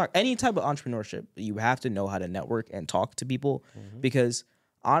any type of entrepreneurship, you have to know how to network and talk to people. Because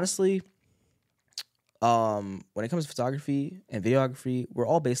honestly, when it comes to photography and videography, we're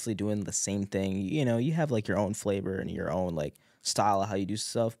all basically doing the same thing. You have like your own flavor and your own like style of how you do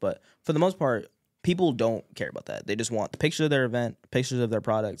stuff, but for the most part, people don't care about that. They just want the picture of their event, pictures of their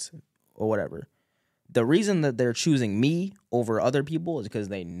products, or whatever. The reason that they're choosing me over other people is because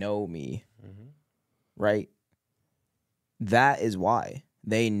they know me, right? That is why.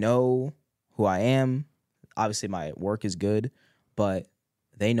 They know who I am. Obviously, my work is good, but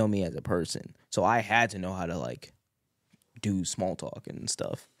they know me as a person. So I had to know how to like do small talk and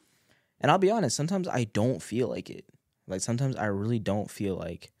stuff. And I'll be honest, sometimes I don't feel like it. Like sometimes I really don't feel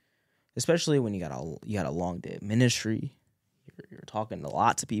like, especially when you got a long day of ministry, you're talking a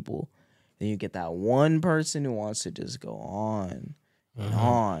lot to people, then you get that one person who wants to just go on and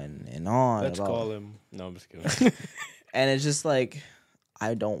on and on. Let's call him. No, I'm just kidding. And it's just like,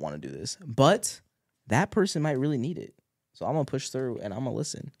 I don't want to do this. But that person might really need it. So I'm going to push through and I'm going to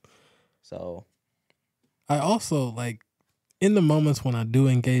listen. So I also, like, in the moments when I do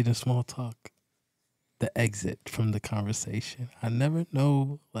engage in small talk, the exit from the conversation, I never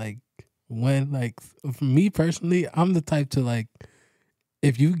know, like, when, like, for me personally, I'm the type to, like,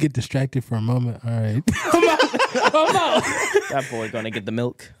 if you get distracted for a moment, all right, I'm out. that boy going to get the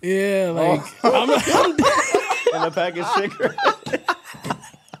milk. Yeah, like, I'm And a package shaker.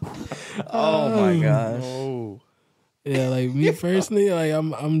 Oh my gosh. Oh. yeah, like, me personally, like,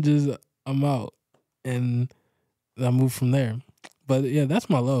 I'm out. And I move from there. But, yeah, that's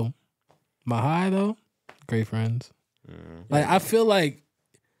my low. My high, though, great friends. Like, I feel like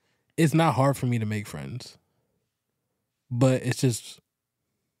it's not hard for me to make friends. But it's just,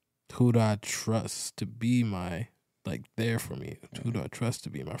 who do I trust to be my, like, there for me? Who do I trust to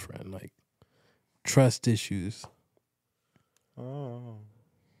be my friend? Like, trust issues. Oh.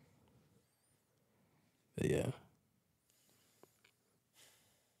 But yeah.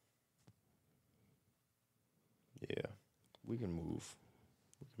 Yeah. We can move.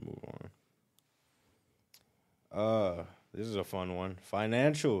 On. This is a fun one.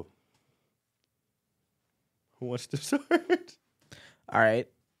 Financial. Who wants to start? All right.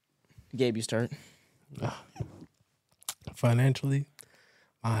 Gabe, you start. Financially,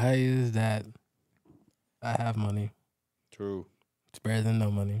 my high is that I have money. True. It's better than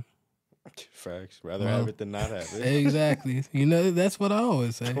no money. Facts. Rather Well, have it than not have it. Exactly. You know, that's what I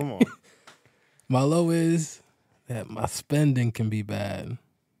always say. Come on. My low is that my spending can be bad.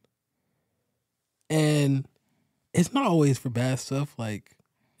 And it's not always for bad stuff. Like,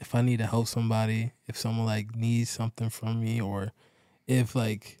 if I need to help somebody, if someone, like, needs something from me, or if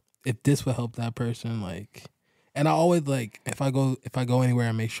this will help that person, like, and I always, like, if I go anywhere,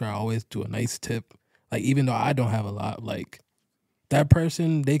 I make sure I always do a nice tip. Like, even though I don't have a lot, like, that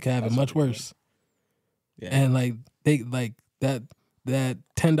person, they could have it much worse. Yeah. And, like, they, like, that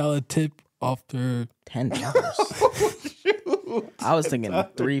 $10 tip off their $10. I was thinking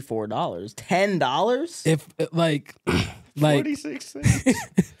 $3, $4. $10? if like 46 cents.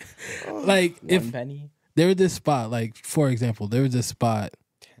 like One if penny? there was this spot, like, for example, there was this spot,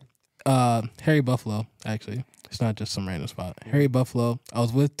 Harry Buffalo, actually. It's not just some random spot. Harry Buffalo, I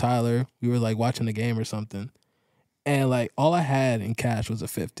was with Tyler. We were, like, watching the game or something. And, like, all I had in cash was a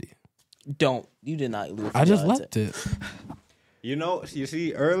 50. You did not lose. I just left it. You know, you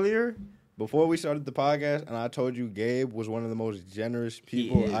see, earlier, before we started the podcast, and I told you Gabe was one of the most generous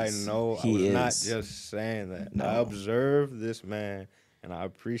people I know. I was not just saying that. No. I observed this man, and I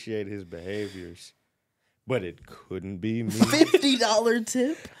appreciate his behaviors. But it couldn't be me. $50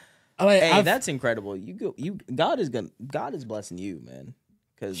 tip? Like, Hey, that's incredible. God is blessing you, man.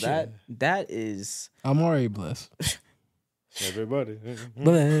 Because that is I'm already blessed. Everybody.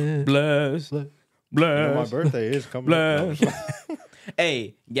 Blessed. You know, my birthday is coming up.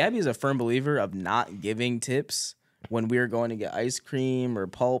 Hey, Gabby is a firm believer of not giving tips when we're going to get ice cream or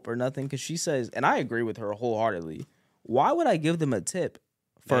pulp or nothing. Because she says, and I agree with her wholeheartedly, why would I give them a tip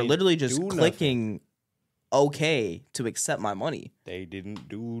for They literally just do clicking okay to accept my money? They didn't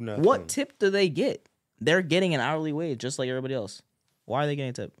do nothing. What tip do they get? They're getting an hourly wage just like everybody else. Why are they getting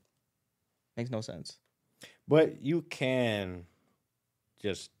a tip? Makes no sense. But you can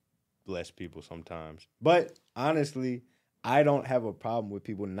just bless people sometimes. But honestly, I don't have a problem with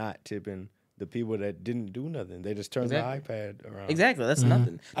people not tipping the people that didn't do nothing. They just turned the iPad around. Exactly. That's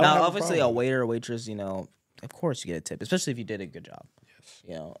nothing. I don't have Now, a obviously, a problem. waiter or waitress, of course you get a tip, especially if you did a good job.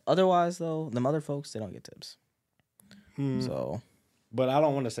 Yes. Otherwise, though, them other folks, they don't get tips. So But I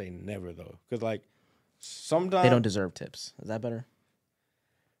don't want to say never, though. Because, like, sometimes... they don't deserve tips. Is that better?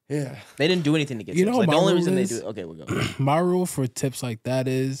 Yeah. They didn't do anything to get You tips. know Like, what the my only rule reason they is? do it. Okay, we'll go. My rule for tips like that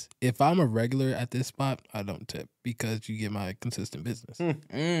is, if I'm a regular at this spot, I don't tip because you get my consistent business.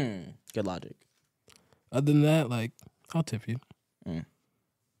 Good logic. Other than that, like, I'll tip you.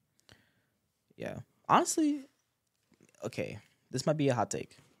 Yeah. Honestly, okay, this might be a hot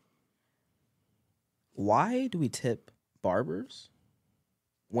take. Why do we tip barbers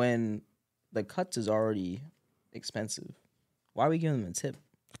when the cuts is already expensive? Why are we giving them a tip?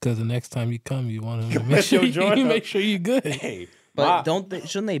 Because the next time you come, you want to mess make sure your joint up. make sure you're good. Hey, But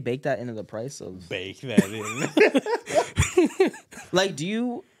shouldn't they bake that into the price of? Bake that in. Like, do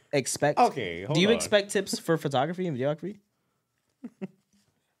you expect? Okay, hold do you on. expect tips for photography and videography?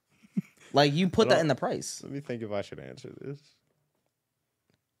 Like, you put that in the price. Let me think if I should answer this.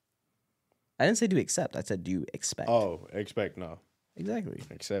 I didn't say do you accept. I said do you expect. Oh, expect no. Exactly.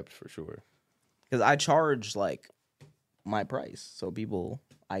 Accept for sure. Because I charge like my price, so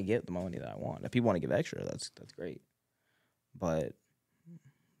I get the money that I want. If people want to give extra, that's great. But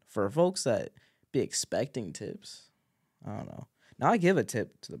for folks that be expecting tips, I don't know. Now I give a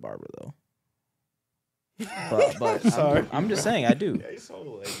tip to the barber though. But Sorry. I'm just saying I do. It's so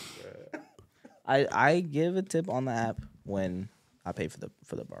late, bro. I give a tip on the app when I pay for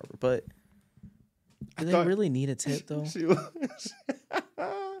the barber. But do they really need a tip though? See,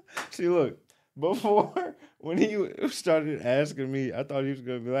 look, before when he started asking me, I thought he was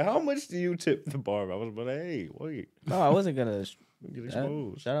gonna be like, "How much do you tip the barber?" I was like, "Hey, wait, No, I wasn't gonna get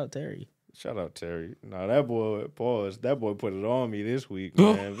exposed." shout out Terry. Shout out Terry. No, that boy, pause. That boy put it on me this week,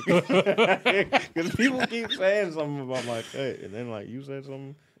 man. Because people keep saying something about my cut, and then like you said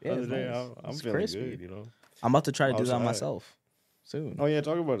something the other it's day, nice. I'm It's feeling crispy. good, you know. I'm about to try to do that Outside. myself soon. Oh yeah,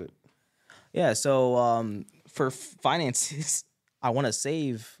 talk about it. Yeah, so for finances, I want to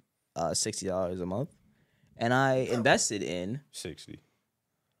save $60 a month, and I invested in 60.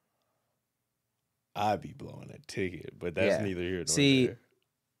 I'd be blowing a ticket, but that's Yeah. neither here nor See, there.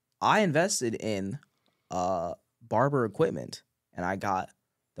 I invested in barber equipment, and I got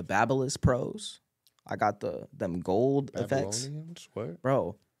the Babyliss Pros. I got them gold effects, Babylonians? What?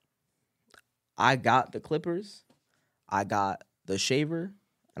 bro. I got the clippers, I got the shaver,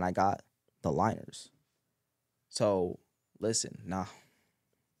 and I got the liners. So listen, nah.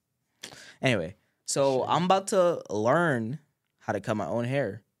 Anyway, so I'm about to learn how to cut my own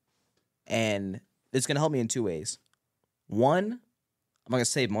hair, and it's gonna help me in two ways. One, I'm gonna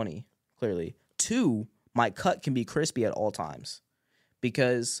save money, clearly. Two, my cut can be crispy at all times,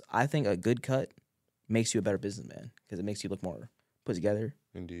 because I think a good cut makes you a better businessman, because it makes you look more put together,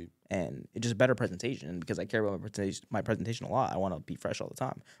 Indeed. and it's just a better presentation. And because I care about my presentation a lot, I want to be fresh all the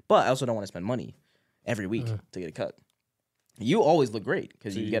time. But I also don't want to spend money every week to get a cut. You always look great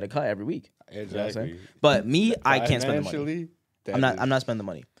because you get a cut every week. You know what I'm saying? Exactly. But me, I can't spend the money. Financially, I'm not spending the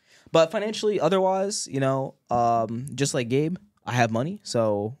money. But financially, otherwise, just like Gabe, I have money,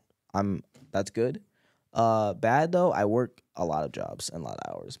 so that's good. Bad though, I work a lot of jobs and a lot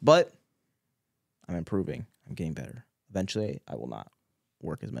of hours, but I'm improving. I'm getting better. Eventually, I will not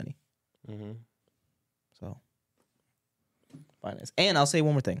work as many. Mm-hmm. So, finance. And I'll say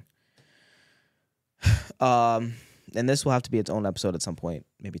one more thing. And this will have to be its own episode at some point,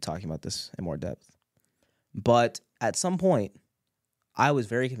 maybe talking about this in more depth. But at some point, I was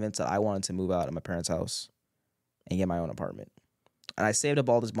very convinced that I wanted to move out of my parents' house and get my own apartment. And I saved up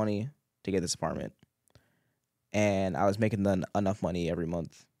all this money to get this apartment. And I was making enough money every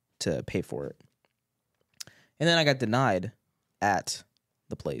month to pay for it. And then I got denied at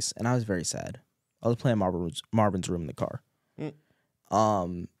the place, and I was very sad. I was playing Marvin's Room in the car.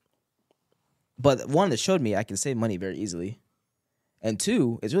 But one, that showed me I can save money very easily. And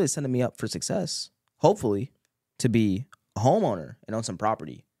two, it's really setting me up for success, hopefully, to be a homeowner and own some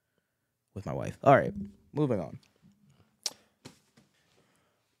property with my wife. All right, moving on.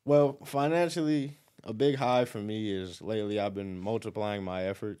 Well, financially, a big high for me is lately I've been multiplying my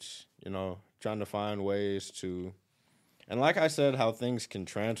efforts, trying to find ways to, and like I said, how things can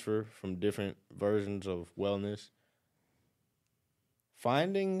transfer from different versions of wellness.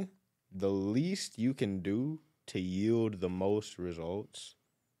 Finding the least you can do to yield the most results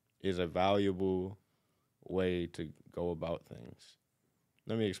is a valuable way to go about things.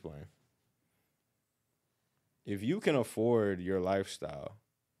 Let me explain. If you can afford your lifestyle,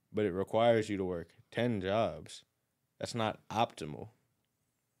 but it requires you to work 10 jobs, that's not optimal.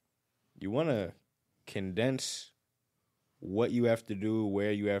 You want to condense what you have to do,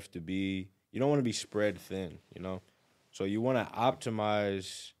 where you have to be. You don't want to be spread thin, So you want to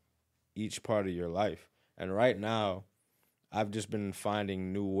optimize each part of your life. And right now, I've just been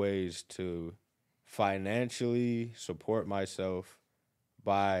finding new ways to financially support myself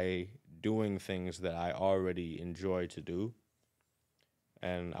by doing things that I already enjoy to do.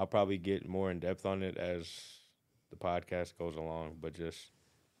 And I'll probably get more in depth on it as the podcast goes along. But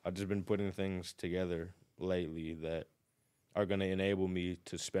I've just been putting things together lately that are going to enable me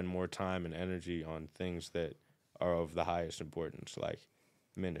to spend more time and energy on things that are of the highest importance, like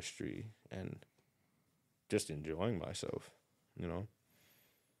ministry and just enjoying myself,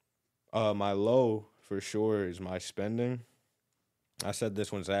 My low, for sure, is my spending. I said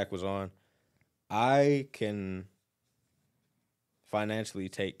this when Zach was on. I can financially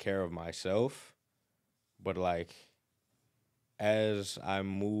take care of myself, but like as I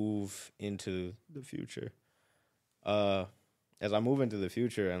move into the future, and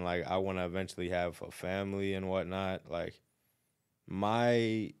like I want to eventually have a family and whatnot, like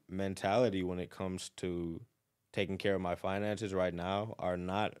my mentality when it comes to taking care of my finances right now are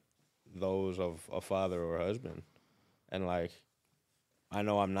not those of a father or a husband. And like I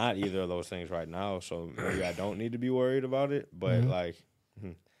know I'm not either of those things right now, so maybe I don't need to be worried about it, but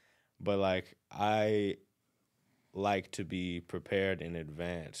I like to be prepared in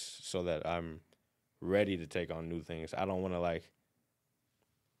advance so that I'm ready to take on new things. I don't want to like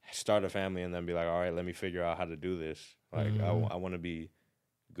start a family and then be like, all right, let me figure out how to do this. Like I want to be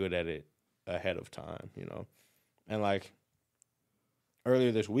good at it ahead of time, you know? And like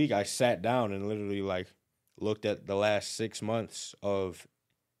earlier this week, I sat down and literally like looked at the last 6 months of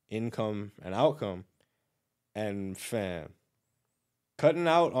income and outcome, and fam, cutting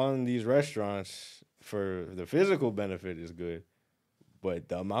out on these restaurants for the physical benefit is good, but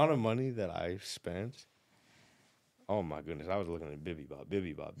the amount of money that I spent, oh my goodness, I was looking at Bibby Bop,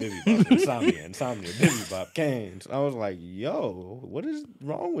 Insomnia, Bibby Bop, Canes. I was like, yo, what is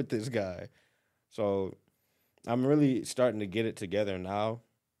wrong with this guy? So I'm really starting to get it together now,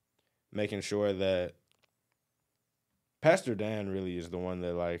 making sure that Pastor Dan really is the one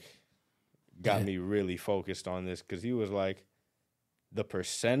that like got me really focused on this, because he was like, the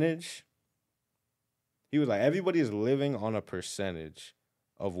percentage, he was like, everybody is living on a percentage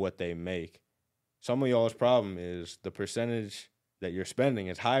of what they make. Some of y'all's problem is the percentage that you're spending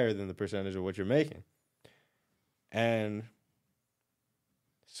is higher than the percentage of what you're making. And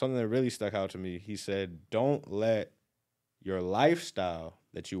something that really stuck out to me, he said, don't let your lifestyle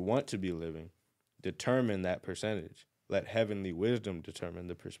that you want to be living determine that percentage. Let heavenly wisdom determine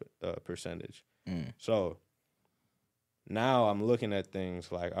the percentage. So now I'm looking at things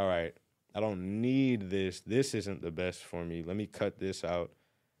like, all right, I don't need this. This isn't the best for me. Let me cut this out.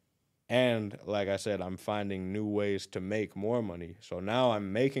 And like I said, I'm finding new ways to make more money. So now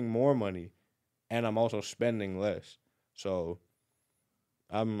I'm making more money and I'm also spending less. So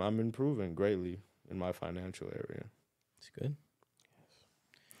I'm improving greatly in my financial area. It's good.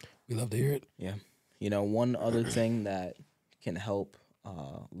 We love to hear it. Yeah. You know, one other thing that can help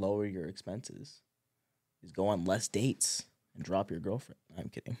lower your expenses is go on less dates and drop your girlfriend. I'm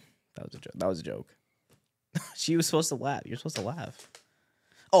kidding. That was a joke. That was a joke. She was supposed to laugh. You're supposed to laugh.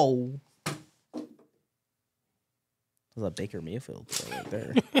 Oh. That was a Baker Mayfield play right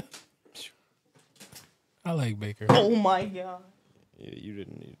there. I like Baker. Oh, my God. Yeah, you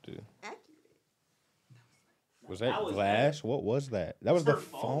didn't need to. Was that glass? What was that? That was the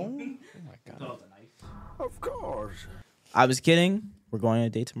phone? Oh, my God. Of course. I was kidding. We're going on a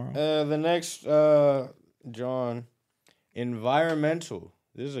date tomorrow. The next, John, environmental.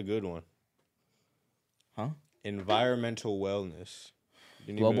 This is a good one. Huh? Environmental wellness.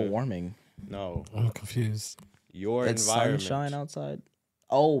 Global warming. No. I'm confused. Your It's environment. sunshine outside.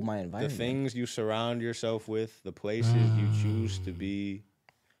 Oh, my The environment. things you surround yourself with, the places you choose to be.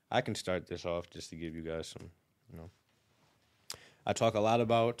 I can start this off just to give you guys some, you know. I talk a lot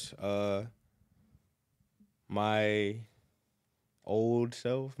about my old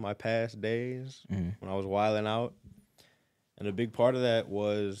self, my past days when I was wilding out. And a big part of that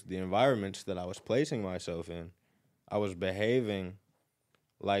was the environments that I was placing myself in. I was behaving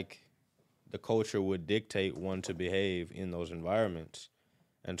like the culture would dictate one to behave in those environments.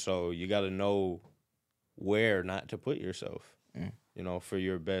 And so you got to know where not to put yourself, you know, for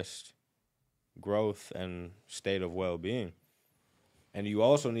your best growth and state of well-being. And you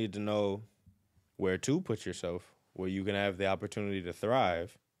also need to know where to put yourself, where you can have the opportunity to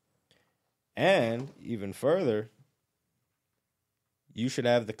thrive. And even further, you should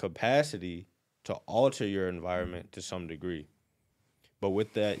have the capacity to alter your environment to some degree. But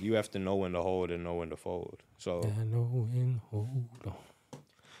with that, you have to know when to hold and know when to fold. So I know when to hold on.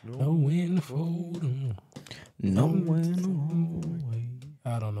 Know when to fold on. No one.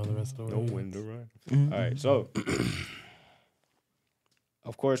 I don't know the rest of the know words. when to run. All right, so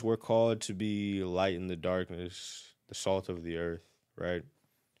of course we're called to be light in the darkness, the salt of the earth, right?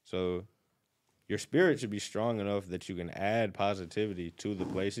 So your spirit should be strong enough that you can add positivity to the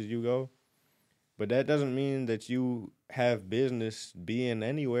places you go. But that doesn't mean that you have business being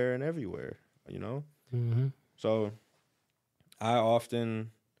anywhere and everywhere, you know? Mm-hmm. So I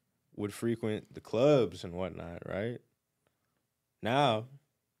often would frequent the clubs and whatnot, right? Now,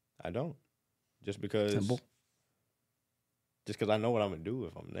 I don't. Just because I know what I'm going to do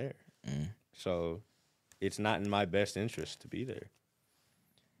if I'm there. So it's not in my best interest to be there.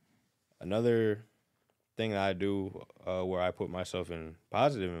 Another thing that I do where I put myself in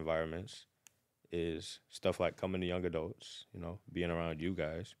positive environments is stuff like coming to young adults, you know, being around you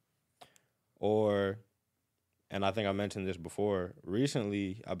guys. Or, and I think I mentioned this before,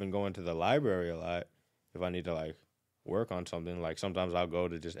 recently I've been going to the library a lot if I need to like work on something. Like sometimes I'll go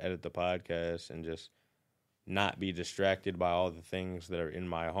to just edit the podcast and just not be distracted by all the things that are in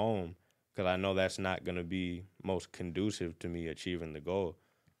my home because I know that's not going to be most conducive to me achieving the goal.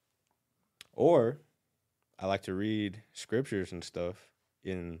 Or I like to read scriptures and stuff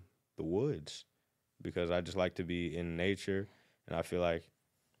in the woods because I just like to be in nature, and I feel like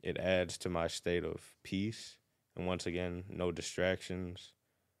it adds to my state of peace. And once again, no distractions.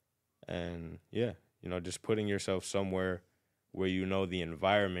 And yeah, you know, just putting yourself somewhere where you know the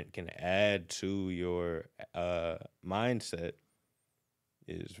environment can add to your mindset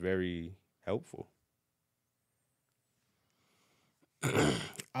is very helpful.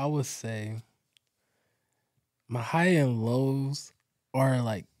 I would say my high and lows are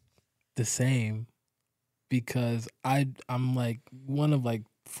like the same because I'm like one of like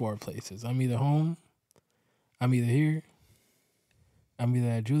 4 places. I'm either home, I'm either here, I'm either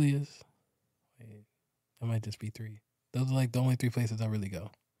at Julia's. Wait, that might just be 3. Those are like the only 3 places I really go.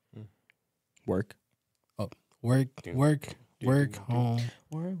 Work. Work, home.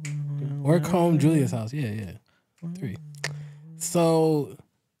 Work, home, Julia's house. Yeah. 3. So,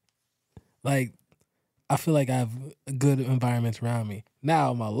 like, I feel like I have good environments around me.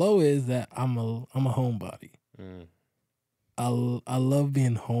 Now, my low is that I'm a homebody. I love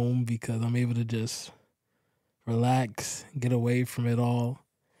being home because I'm able to just relax, get away from it all.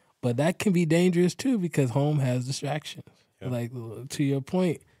 But that can be dangerous too because home has distractions. Yeah. Like to your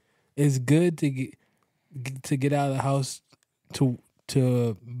point, it's good to get out of the house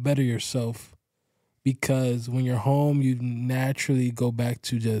to better yourself because when you're home, you naturally go back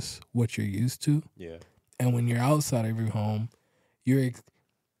to just what you're used to. Yeah. And when you're outside of your home,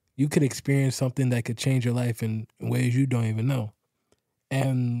 you could experience something that could change your life in ways you don't even know.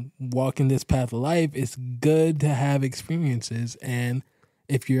 And walking this path of life, it's good to have experiences. And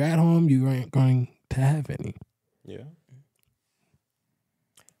if you're at home, you aren't going to have any. Yeah.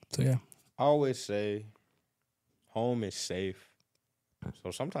 So, yeah. I always say home is safe.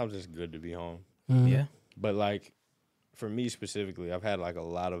 So sometimes it's good to be home. Mm-hmm. Yeah. But like for me specifically, I've had like a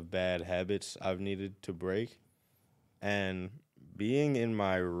lot of bad habits I've needed to break. And being in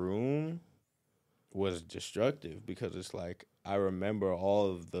my room was destructive because it's like I remember all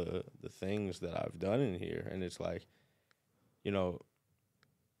of the things that I've done in here. And it's like, you know,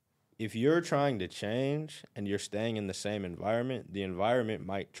 if you're trying to change and you're staying in the same environment, the environment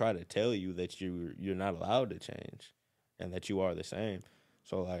might try to tell you that you're not allowed to change and that you are the same.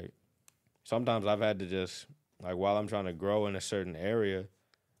 So, like, sometimes I've had to just, like, while I'm trying to grow in a certain area,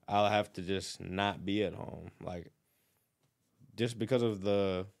 I'll have to just not be at home. Like, just because of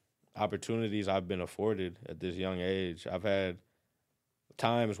the opportunities I've been afforded at this young age, I've had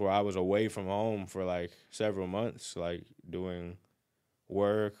times where I was away from home for, like, several months, like, doing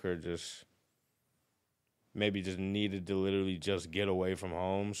work or just maybe just needed to literally just get away from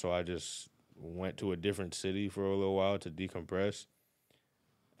home. So I just went to a different city for a little while to decompress.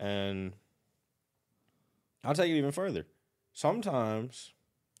 And I'll take it even further. Sometimes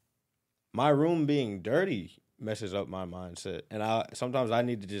my room being dirty messes up my mindset. And sometimes I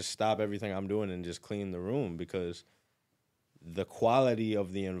need to just stop everything I'm doing and just clean the room because the quality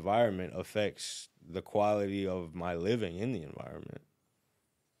of the environment affects the quality of my living in the environment.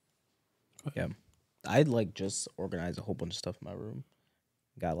 Yeah. I'd like just organize a whole bunch of stuff in my room.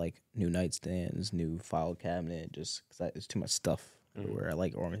 Got like new nightstands, new file cabinet, just because there's too much stuff everywhere. I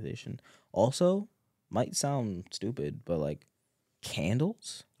like organization. Also, might sound stupid, but like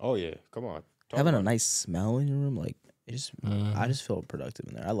candles. Oh, yeah. Come on. Having a nice smell in your room, like it just, I just feel productive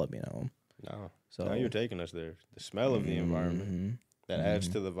in there. I love being at home. No. So now you're taking us there. The smell of the environment that adds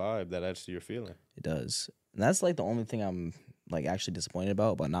to the vibe, that adds to your feeling. It does. And that's like the only thing I'm like actually disappointed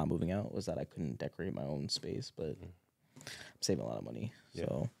about not moving out was that I couldn't decorate my own space, but I'm saving a lot of money. Yeah.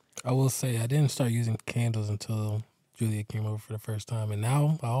 So I will say I didn't start using candles until Julia came over for the first time, and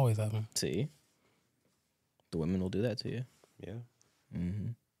now I always have them. see, the women will do that to you. Yeah. Mm-hmm.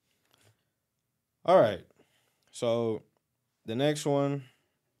 All right. So the next one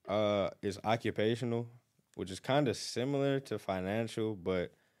is occupational, which is kind of similar to financial,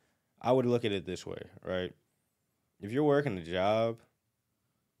 but I would look at it this way, right? If you're working a job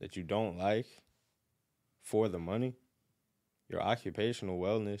that you don't like for the money, your occupational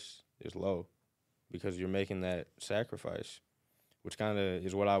wellness is low because you're making that sacrifice, which kind of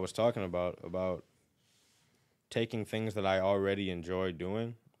is what I was talking about taking things that I already enjoy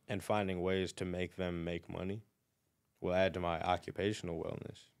doing and finding ways to make them make money will add to my occupational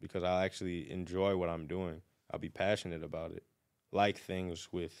wellness because I'll actually enjoy what I'm doing. I'll be passionate about it, like things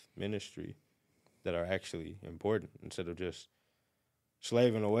with ministry that are actually important instead of just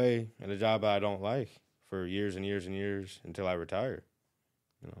slaving away at a job I don't like for years and years and years until I retire.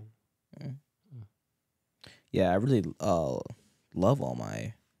 You know? Yeah, I really love all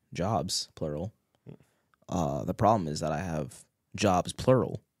my jobs, plural. The problem is that I have jobs,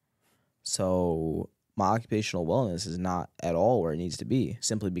 plural. So my occupational wellness is not at all where it needs to be,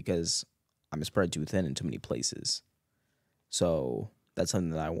 simply because I'm spread too thin in too many places. So that's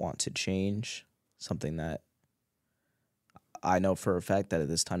something that I want to change, something that I know for a fact that at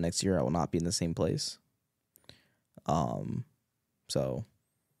this time next year I will not be in the same place. So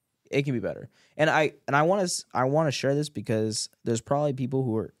it can be better. And I want to share this because there's probably people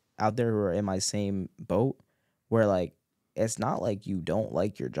who are out there who are in my same boat where like it's not like you don't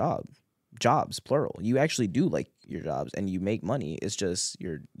like your jobs plural. You actually do like your jobs and you make money. It's just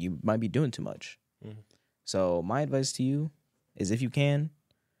you might be doing too much. Mm-hmm. So my advice to you is if you can,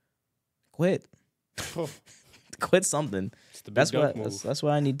 quit. Quit something. That's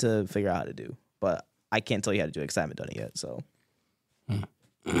what I need to figure out how to do. But I can't tell you how to do it because I haven't done it yet. So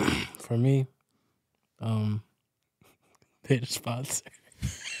for me, they the sponsor.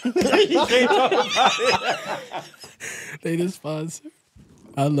 They the sponsor.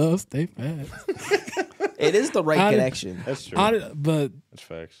 I love Stay Fast. It is the right connection. That's true. But that's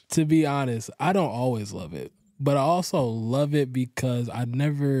facts. To be honest, I don't always love it, but I also love it because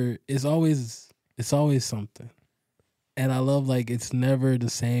it's always something. And I love like it's never the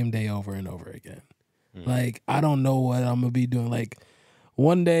same day over and over again. Like I don't know what I'm gonna be doing. Like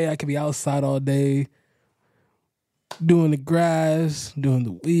one day I could be outside all day doing the grass, doing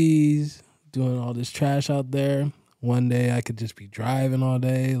the weeds, doing all this trash out there. One day I could just be driving all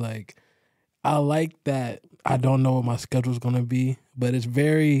day. Like I like that I don't know what my schedule's gonna be, but it's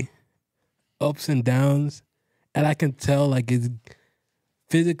very ups and downs. And I can tell like it's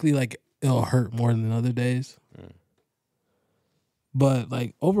physically like it'll hurt more than other days. But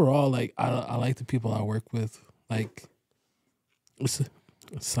like overall, like I like the people I work with. Like it's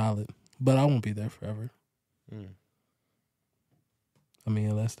solid, but I won't be there forever. I mean,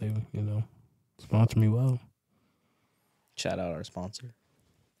 unless they sponsor me well. Shout out our sponsor,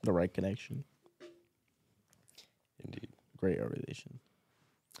 The Right Connection. Indeed, great organization.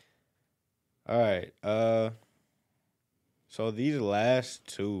 All right. So these last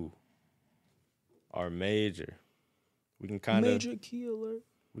two are major. We can kind of major killer.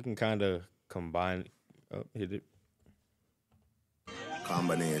 We can kind of combine. Oh, hit it.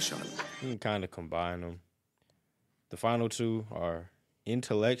 Combination. We can kind of combine them. The final two are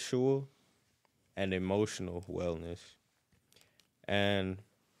intellectual and emotional wellness. And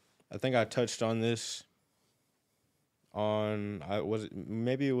I think I touched on this on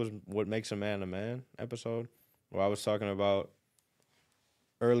maybe it was What Makes a Man episode, where I was talking about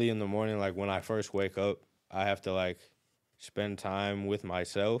early in the morning, like when I first wake up, I have to like spend time with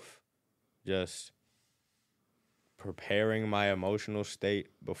myself, just preparing my emotional state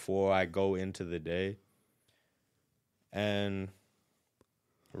before I go into the day. And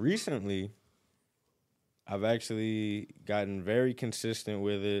recently, I've actually gotten very consistent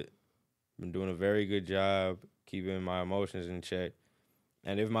with it. Been doing a very good job keeping my emotions in check.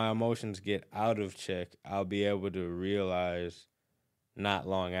 And if my emotions get out of check, I'll be able to realize not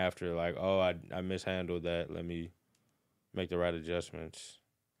long after, like, oh, I mishandled that. Let me make the right adjustments.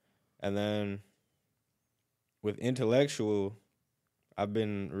 And then with intellectual, I've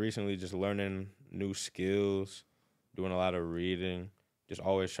been recently just learning new skills, doing a lot of reading, just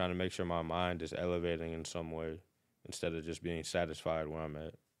always trying to make sure my mind is elevating in some way instead of just being satisfied where I'm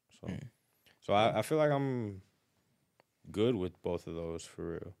at. So I feel like I'm good with both of those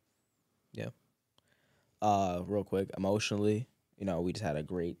for real. Yeah. Real quick, emotionally, we just had a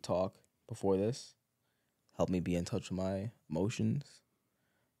great talk before this. Helped me be in touch with my emotions.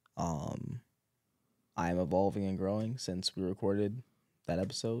 I am evolving and growing since we recorded that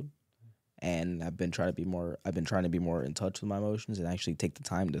episode. And I've been trying to be more in touch with my emotions and actually take the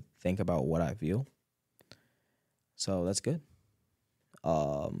time to think about what I feel. So that's good.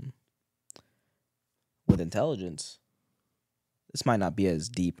 With intelligence, this might not be as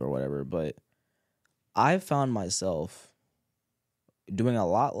deep or whatever, but I've found myself doing a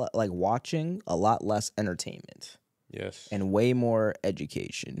lot, like watching a lot less entertainment. Yes. And way more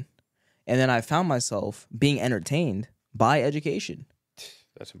education. And then I found myself being entertained by education.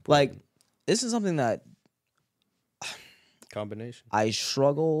 That's important. Like, this is something that combination. I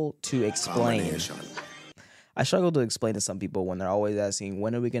struggle to explain. I struggle to explain to some people when they're always asking,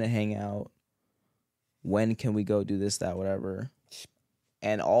 when are we going to hang out? When can we go do this, that, whatever?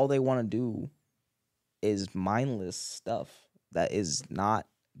 And all they want to do is mindless stuff that is not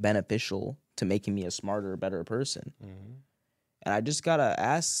beneficial to making me a smarter, better person. Mm-hmm. And I just got to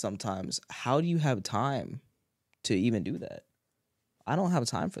ask sometimes, how do you have time to even do that? I don't have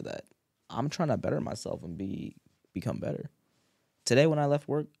time for that. I'm trying to better myself and become better. Today when I left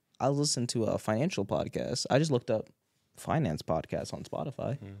work, I listened to a financial podcast. I just looked up finance podcasts on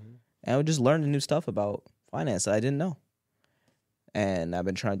Spotify. Mm-hmm. And I just learned new stuff about finance that I didn't know. And I've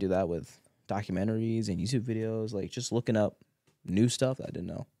been trying to do that with documentaries and YouTube videos, like just looking up new stuff that I didn't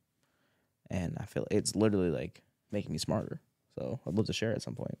know. And I feel it's literally like making me smarter. So I'd love to share it at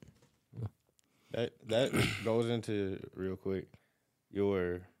some point. That goes into, real quick,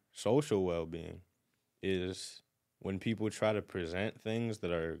 your social well-being is when people try to present things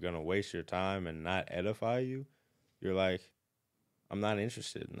that are going to waste your time and not edify you, you're like, I'm not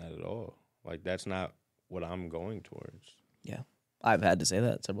interested in that at all. Like, that's not what I'm going towards. Yeah. I've had to say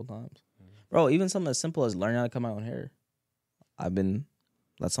that several times. Bro, even something as simple as learning how to cut my own hair.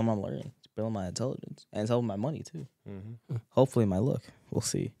 That's something I'm learning. It's building my intelligence. And it's helping my money, too. Mm-hmm. Hopefully my look. We'll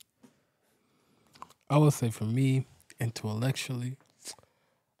see. I would say for me, intellectually,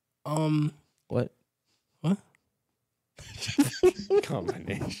 What? What?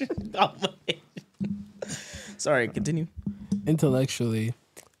 Combination. Sorry, continue. Intellectually,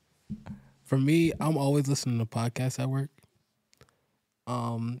 for me, I'm always listening to podcasts at work.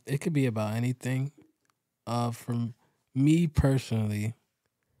 It could be about anything. For me personally,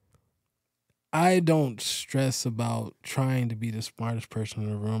 I don't stress about trying to be the smartest person in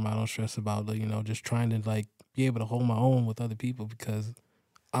the room. I don't stress about, just trying to like be able to hold my own with other people because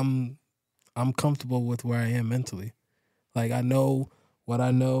I'm comfortable with where I am mentally. Like, I know what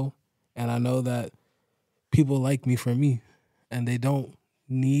I know, and I know that people like me for me, and they don't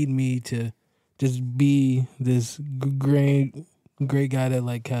need me to just be this great guy that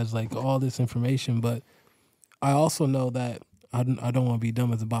like has like all this information. But I also know that I don't want to be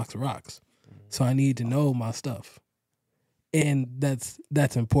dumb as a box of rocks, so I need to know my stuff, and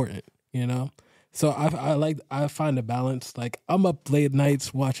that's important, So I find a balance. Like, I'm up late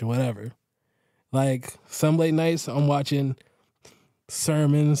nights watching whatever. Like, some late nights I'm watching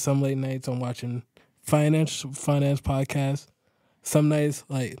sermons. Some late nights I'm watching finance podcasts. Some nights,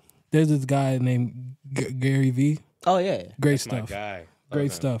 like, there's this guy named Gary V. Oh, yeah. Great That's stuff. my guy. Great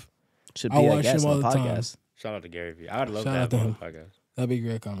Love him. stuff. Should I be a watch guest him all on the the time. podcast. Shout out to Gary Vee. I'd love Shout to out have to him on him. the podcast. That'd be a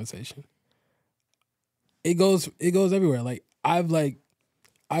great conversation. It goes everywhere. Like,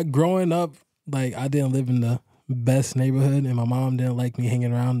 growing up, like, I didn't live in the best neighborhood, and my mom didn't like me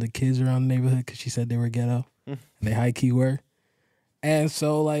hanging around the kids around the neighborhood because she said they were ghetto, and they high key were. And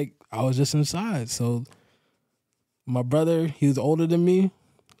so, like, I was just inside. So my brother, he was older than me.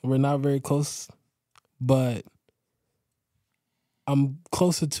 We're not very close, but I'm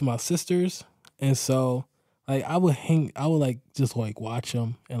closer to my sisters, and so like I would like just like watch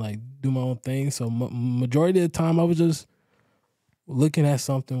them and like do my own thing. So majority of the time I was just looking at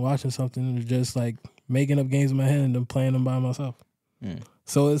something, watching something, and just like making up games in my head and then playing them by myself.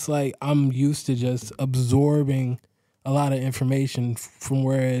 So it's like I'm used to just absorbing a lot of information from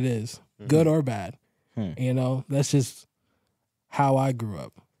where it is, good or bad. That's just how I grew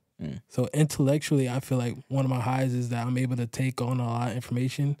up. So intellectually, I feel like one of my highs is that I'm able to take on a lot of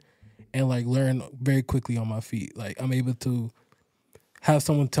information and like learn very quickly on my feet. Like, I'm able to have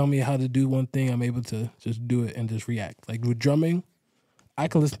someone tell me how to do one thing. I'm able to just do it and just react. Like with drumming, I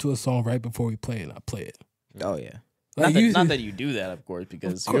can listen to a song right before we play it and I play it. Oh, yeah. Like, Not that you do that, of course,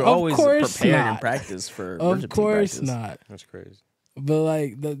 because Of you're course always prepared not. in practice for Of worship team course practice. not. That's crazy. But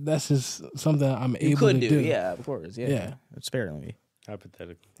like that's just something I'm You able could to do, do. yeah, of course, yeah. Yeah. It's fair to me.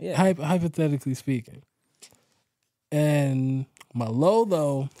 Hypothetically. Yeah. Hypothetically speaking. And my low,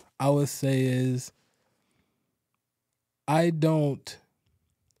 though, I would say is I don't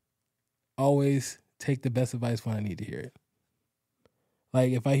always take the best advice when I need to hear it.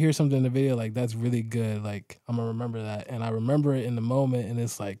 Like, if I hear something in the video, like, that's really good, like, I'm going to remember that. And I remember it in the moment, and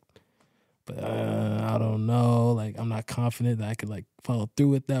it's like, but I don't know. Like, I'm not confident that I could, like, follow through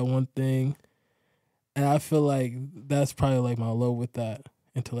with that one thing. And I feel like that's probably, like, my low with that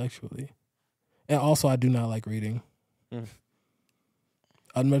intellectually. And also, I do not like reading.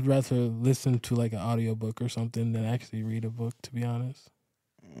 I'd much rather listen to, like, an audiobook or something than actually read a book, to be honest.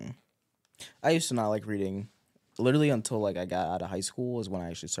 I used to not like reading. Literally until like I got out of high school is when I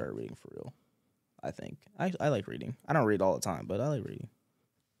actually started reading for real. I think I like reading. I don't read all the time, but I like reading.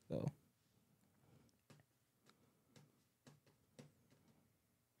 So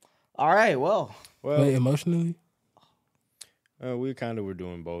All right. Well, Well, Wait, emotionally? we kind of were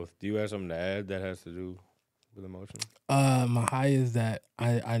doing both. Do you have something to add that has to do with emotion? My high is that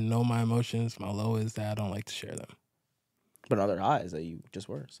I know my emotions. My low is that I don't like to share them. but other highs that you just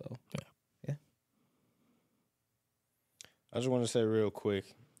were. So I just want to say real quick,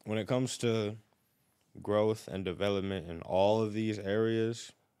 when it comes to growth and development in all of these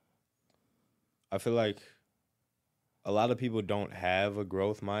areas, I feel like a lot of people don't have a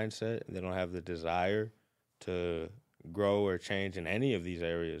growth mindset. They don't have the desire to grow or change in any of these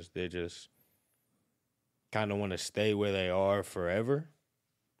areas. They just kind of want to stay where they are forever.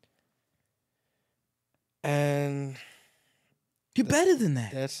 And you're better than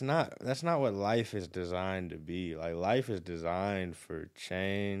that. that's not what life is designed to be. Like, life is designed for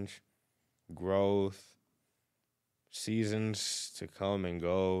change, growth, seasons to come and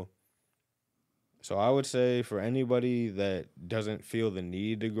go. So I would say for anybody that doesn't feel the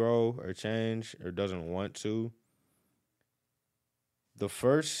need to grow or change or doesn't want to, the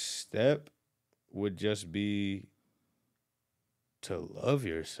first step would just be to love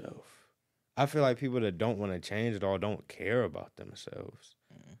yourself. I feel like people that don't want to change at all don't care about themselves.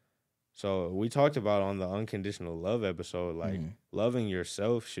 So we talked about on the unconditional love episode, like loving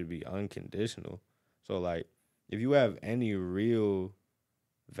yourself should be unconditional. So like if you have any real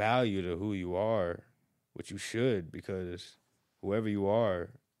value to who you are, which you should, because whoever you are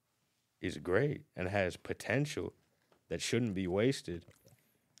is great and has potential that shouldn't be wasted.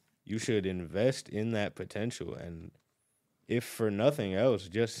 You should invest in that potential, and if for nothing else,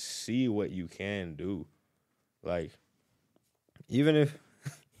 just see what you can do. Like, even if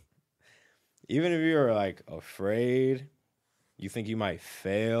you're like afraid, you think you might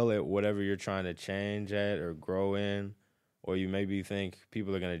fail at whatever you're trying to change at or grow in, or you maybe think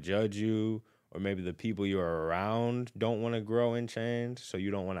people are going to judge you, or maybe the people you're around don't want to grow and change, so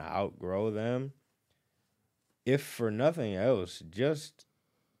you don't want to outgrow them. If for nothing else, just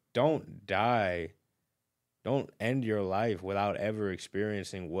don't die. Don't end your life without ever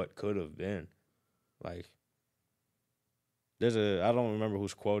experiencing what could have been. Like, I don't remember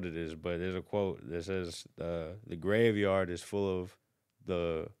whose quote it is, but there's a quote that says, the graveyard is full of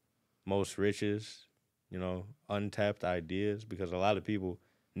the most richest, untapped ideas, because a lot of people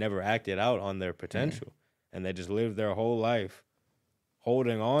never acted out on their potential, and they just lived their whole life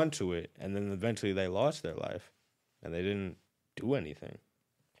holding on to it, and then eventually they lost their life, and they didn't do anything.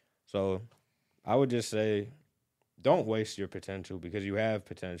 So I would just say, don't waste your potential, because you have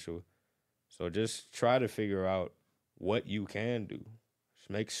potential. So just try to figure out what you can do. Just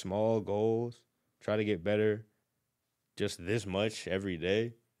make small goals. Try to get better just this much every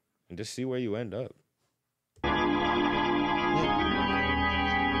day, and just see where you end up.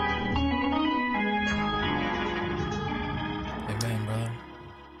 Amen, brother.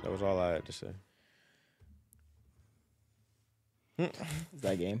 That was all I had to say. Is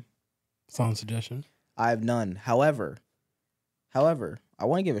that game? Song suggestion. I have none. However, I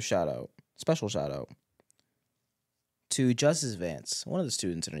want to give a special shout out to Justice Vance, one of the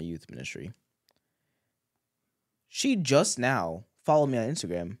students in our youth ministry. She just now followed me on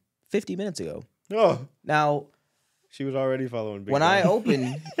Instagram 50 minutes ago. Oh, Now, she was already following Big when Dog. I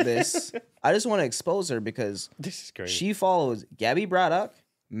open this, I just want to expose her because This is crazy. she follows Gabby Braddock,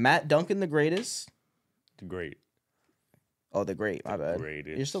 Matt Duncan the greatest. Great. Oh, the great. My bad.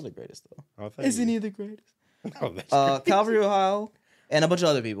 Greatest. You're still the greatest, though. Oh, thank Isn't you. he the greatest? Oh, that's Calvary, Ohio, and a bunch of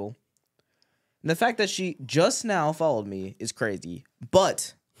other people. And the fact that she just now followed me is crazy.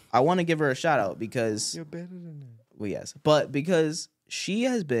 But I want to give her a shout out because, You're better than that. well, yes, but because she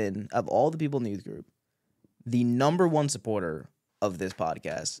has been, of all the people in the youth group, the number one supporter of this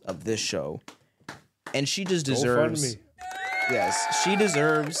podcast, of this show. And she just deserves, GoFundMe. yes, she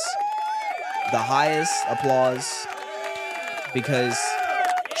deserves the highest applause because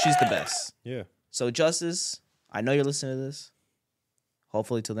she's the best. Yeah. So, Justice, I know you're listening to this.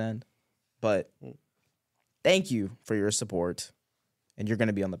 Hopefully till the end. But thank you for your support. And you're going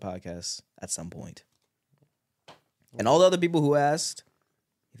to be on the podcast at some point. And all the other people who asked,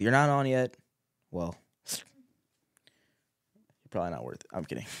 if you're not on yet, well, you're probably not worth it. I'm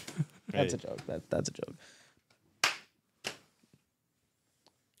kidding. That's Hey. a joke. That's a joke.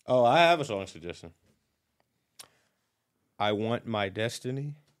 Oh, I have a song suggestion. I Want My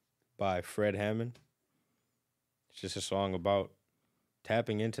Destiny by Fred Hammond. It's just a song about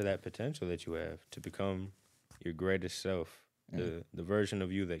tapping into that potential that you have to become your greatest self, the version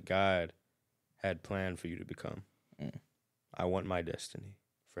of you that God had planned for you to become. I Want My Destiny,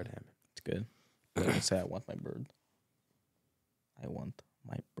 Fred Hammond. It's good. I'm gonna say I want my bird. I want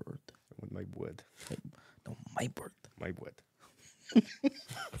my bird. I want my wood. No, my bird. My wood.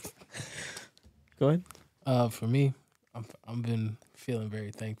 Go ahead. For me, I've been feeling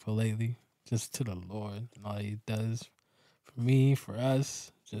very thankful lately, just to the Lord and all He does for me, for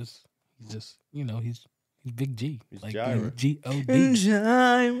us. He's Big G, He's like Jireh.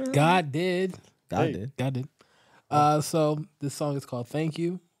 G-O-D. God did. God God did. So this song is called "Thank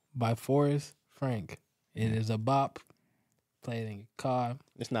You" by Forrest Frank. It is a bop. Play it in your car.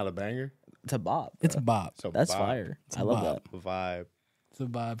 It's not a banger. It's a bop. It's a Bro. bop. It's a That's vibe. fire. It's a I love bop. that. Vibe. It's a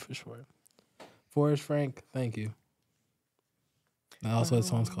vibe for sure. Forrest Frank, thank you. And also, the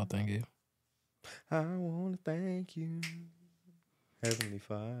song's called "Thank You." I want to thank you, Heavenly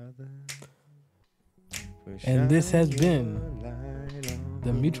Father. for And this has shining been your light on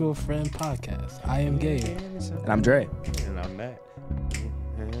The Mutual Friend Podcast. I am Gabe. And I'm Dre. And I'm Matt.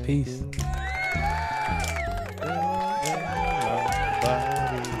 Peace.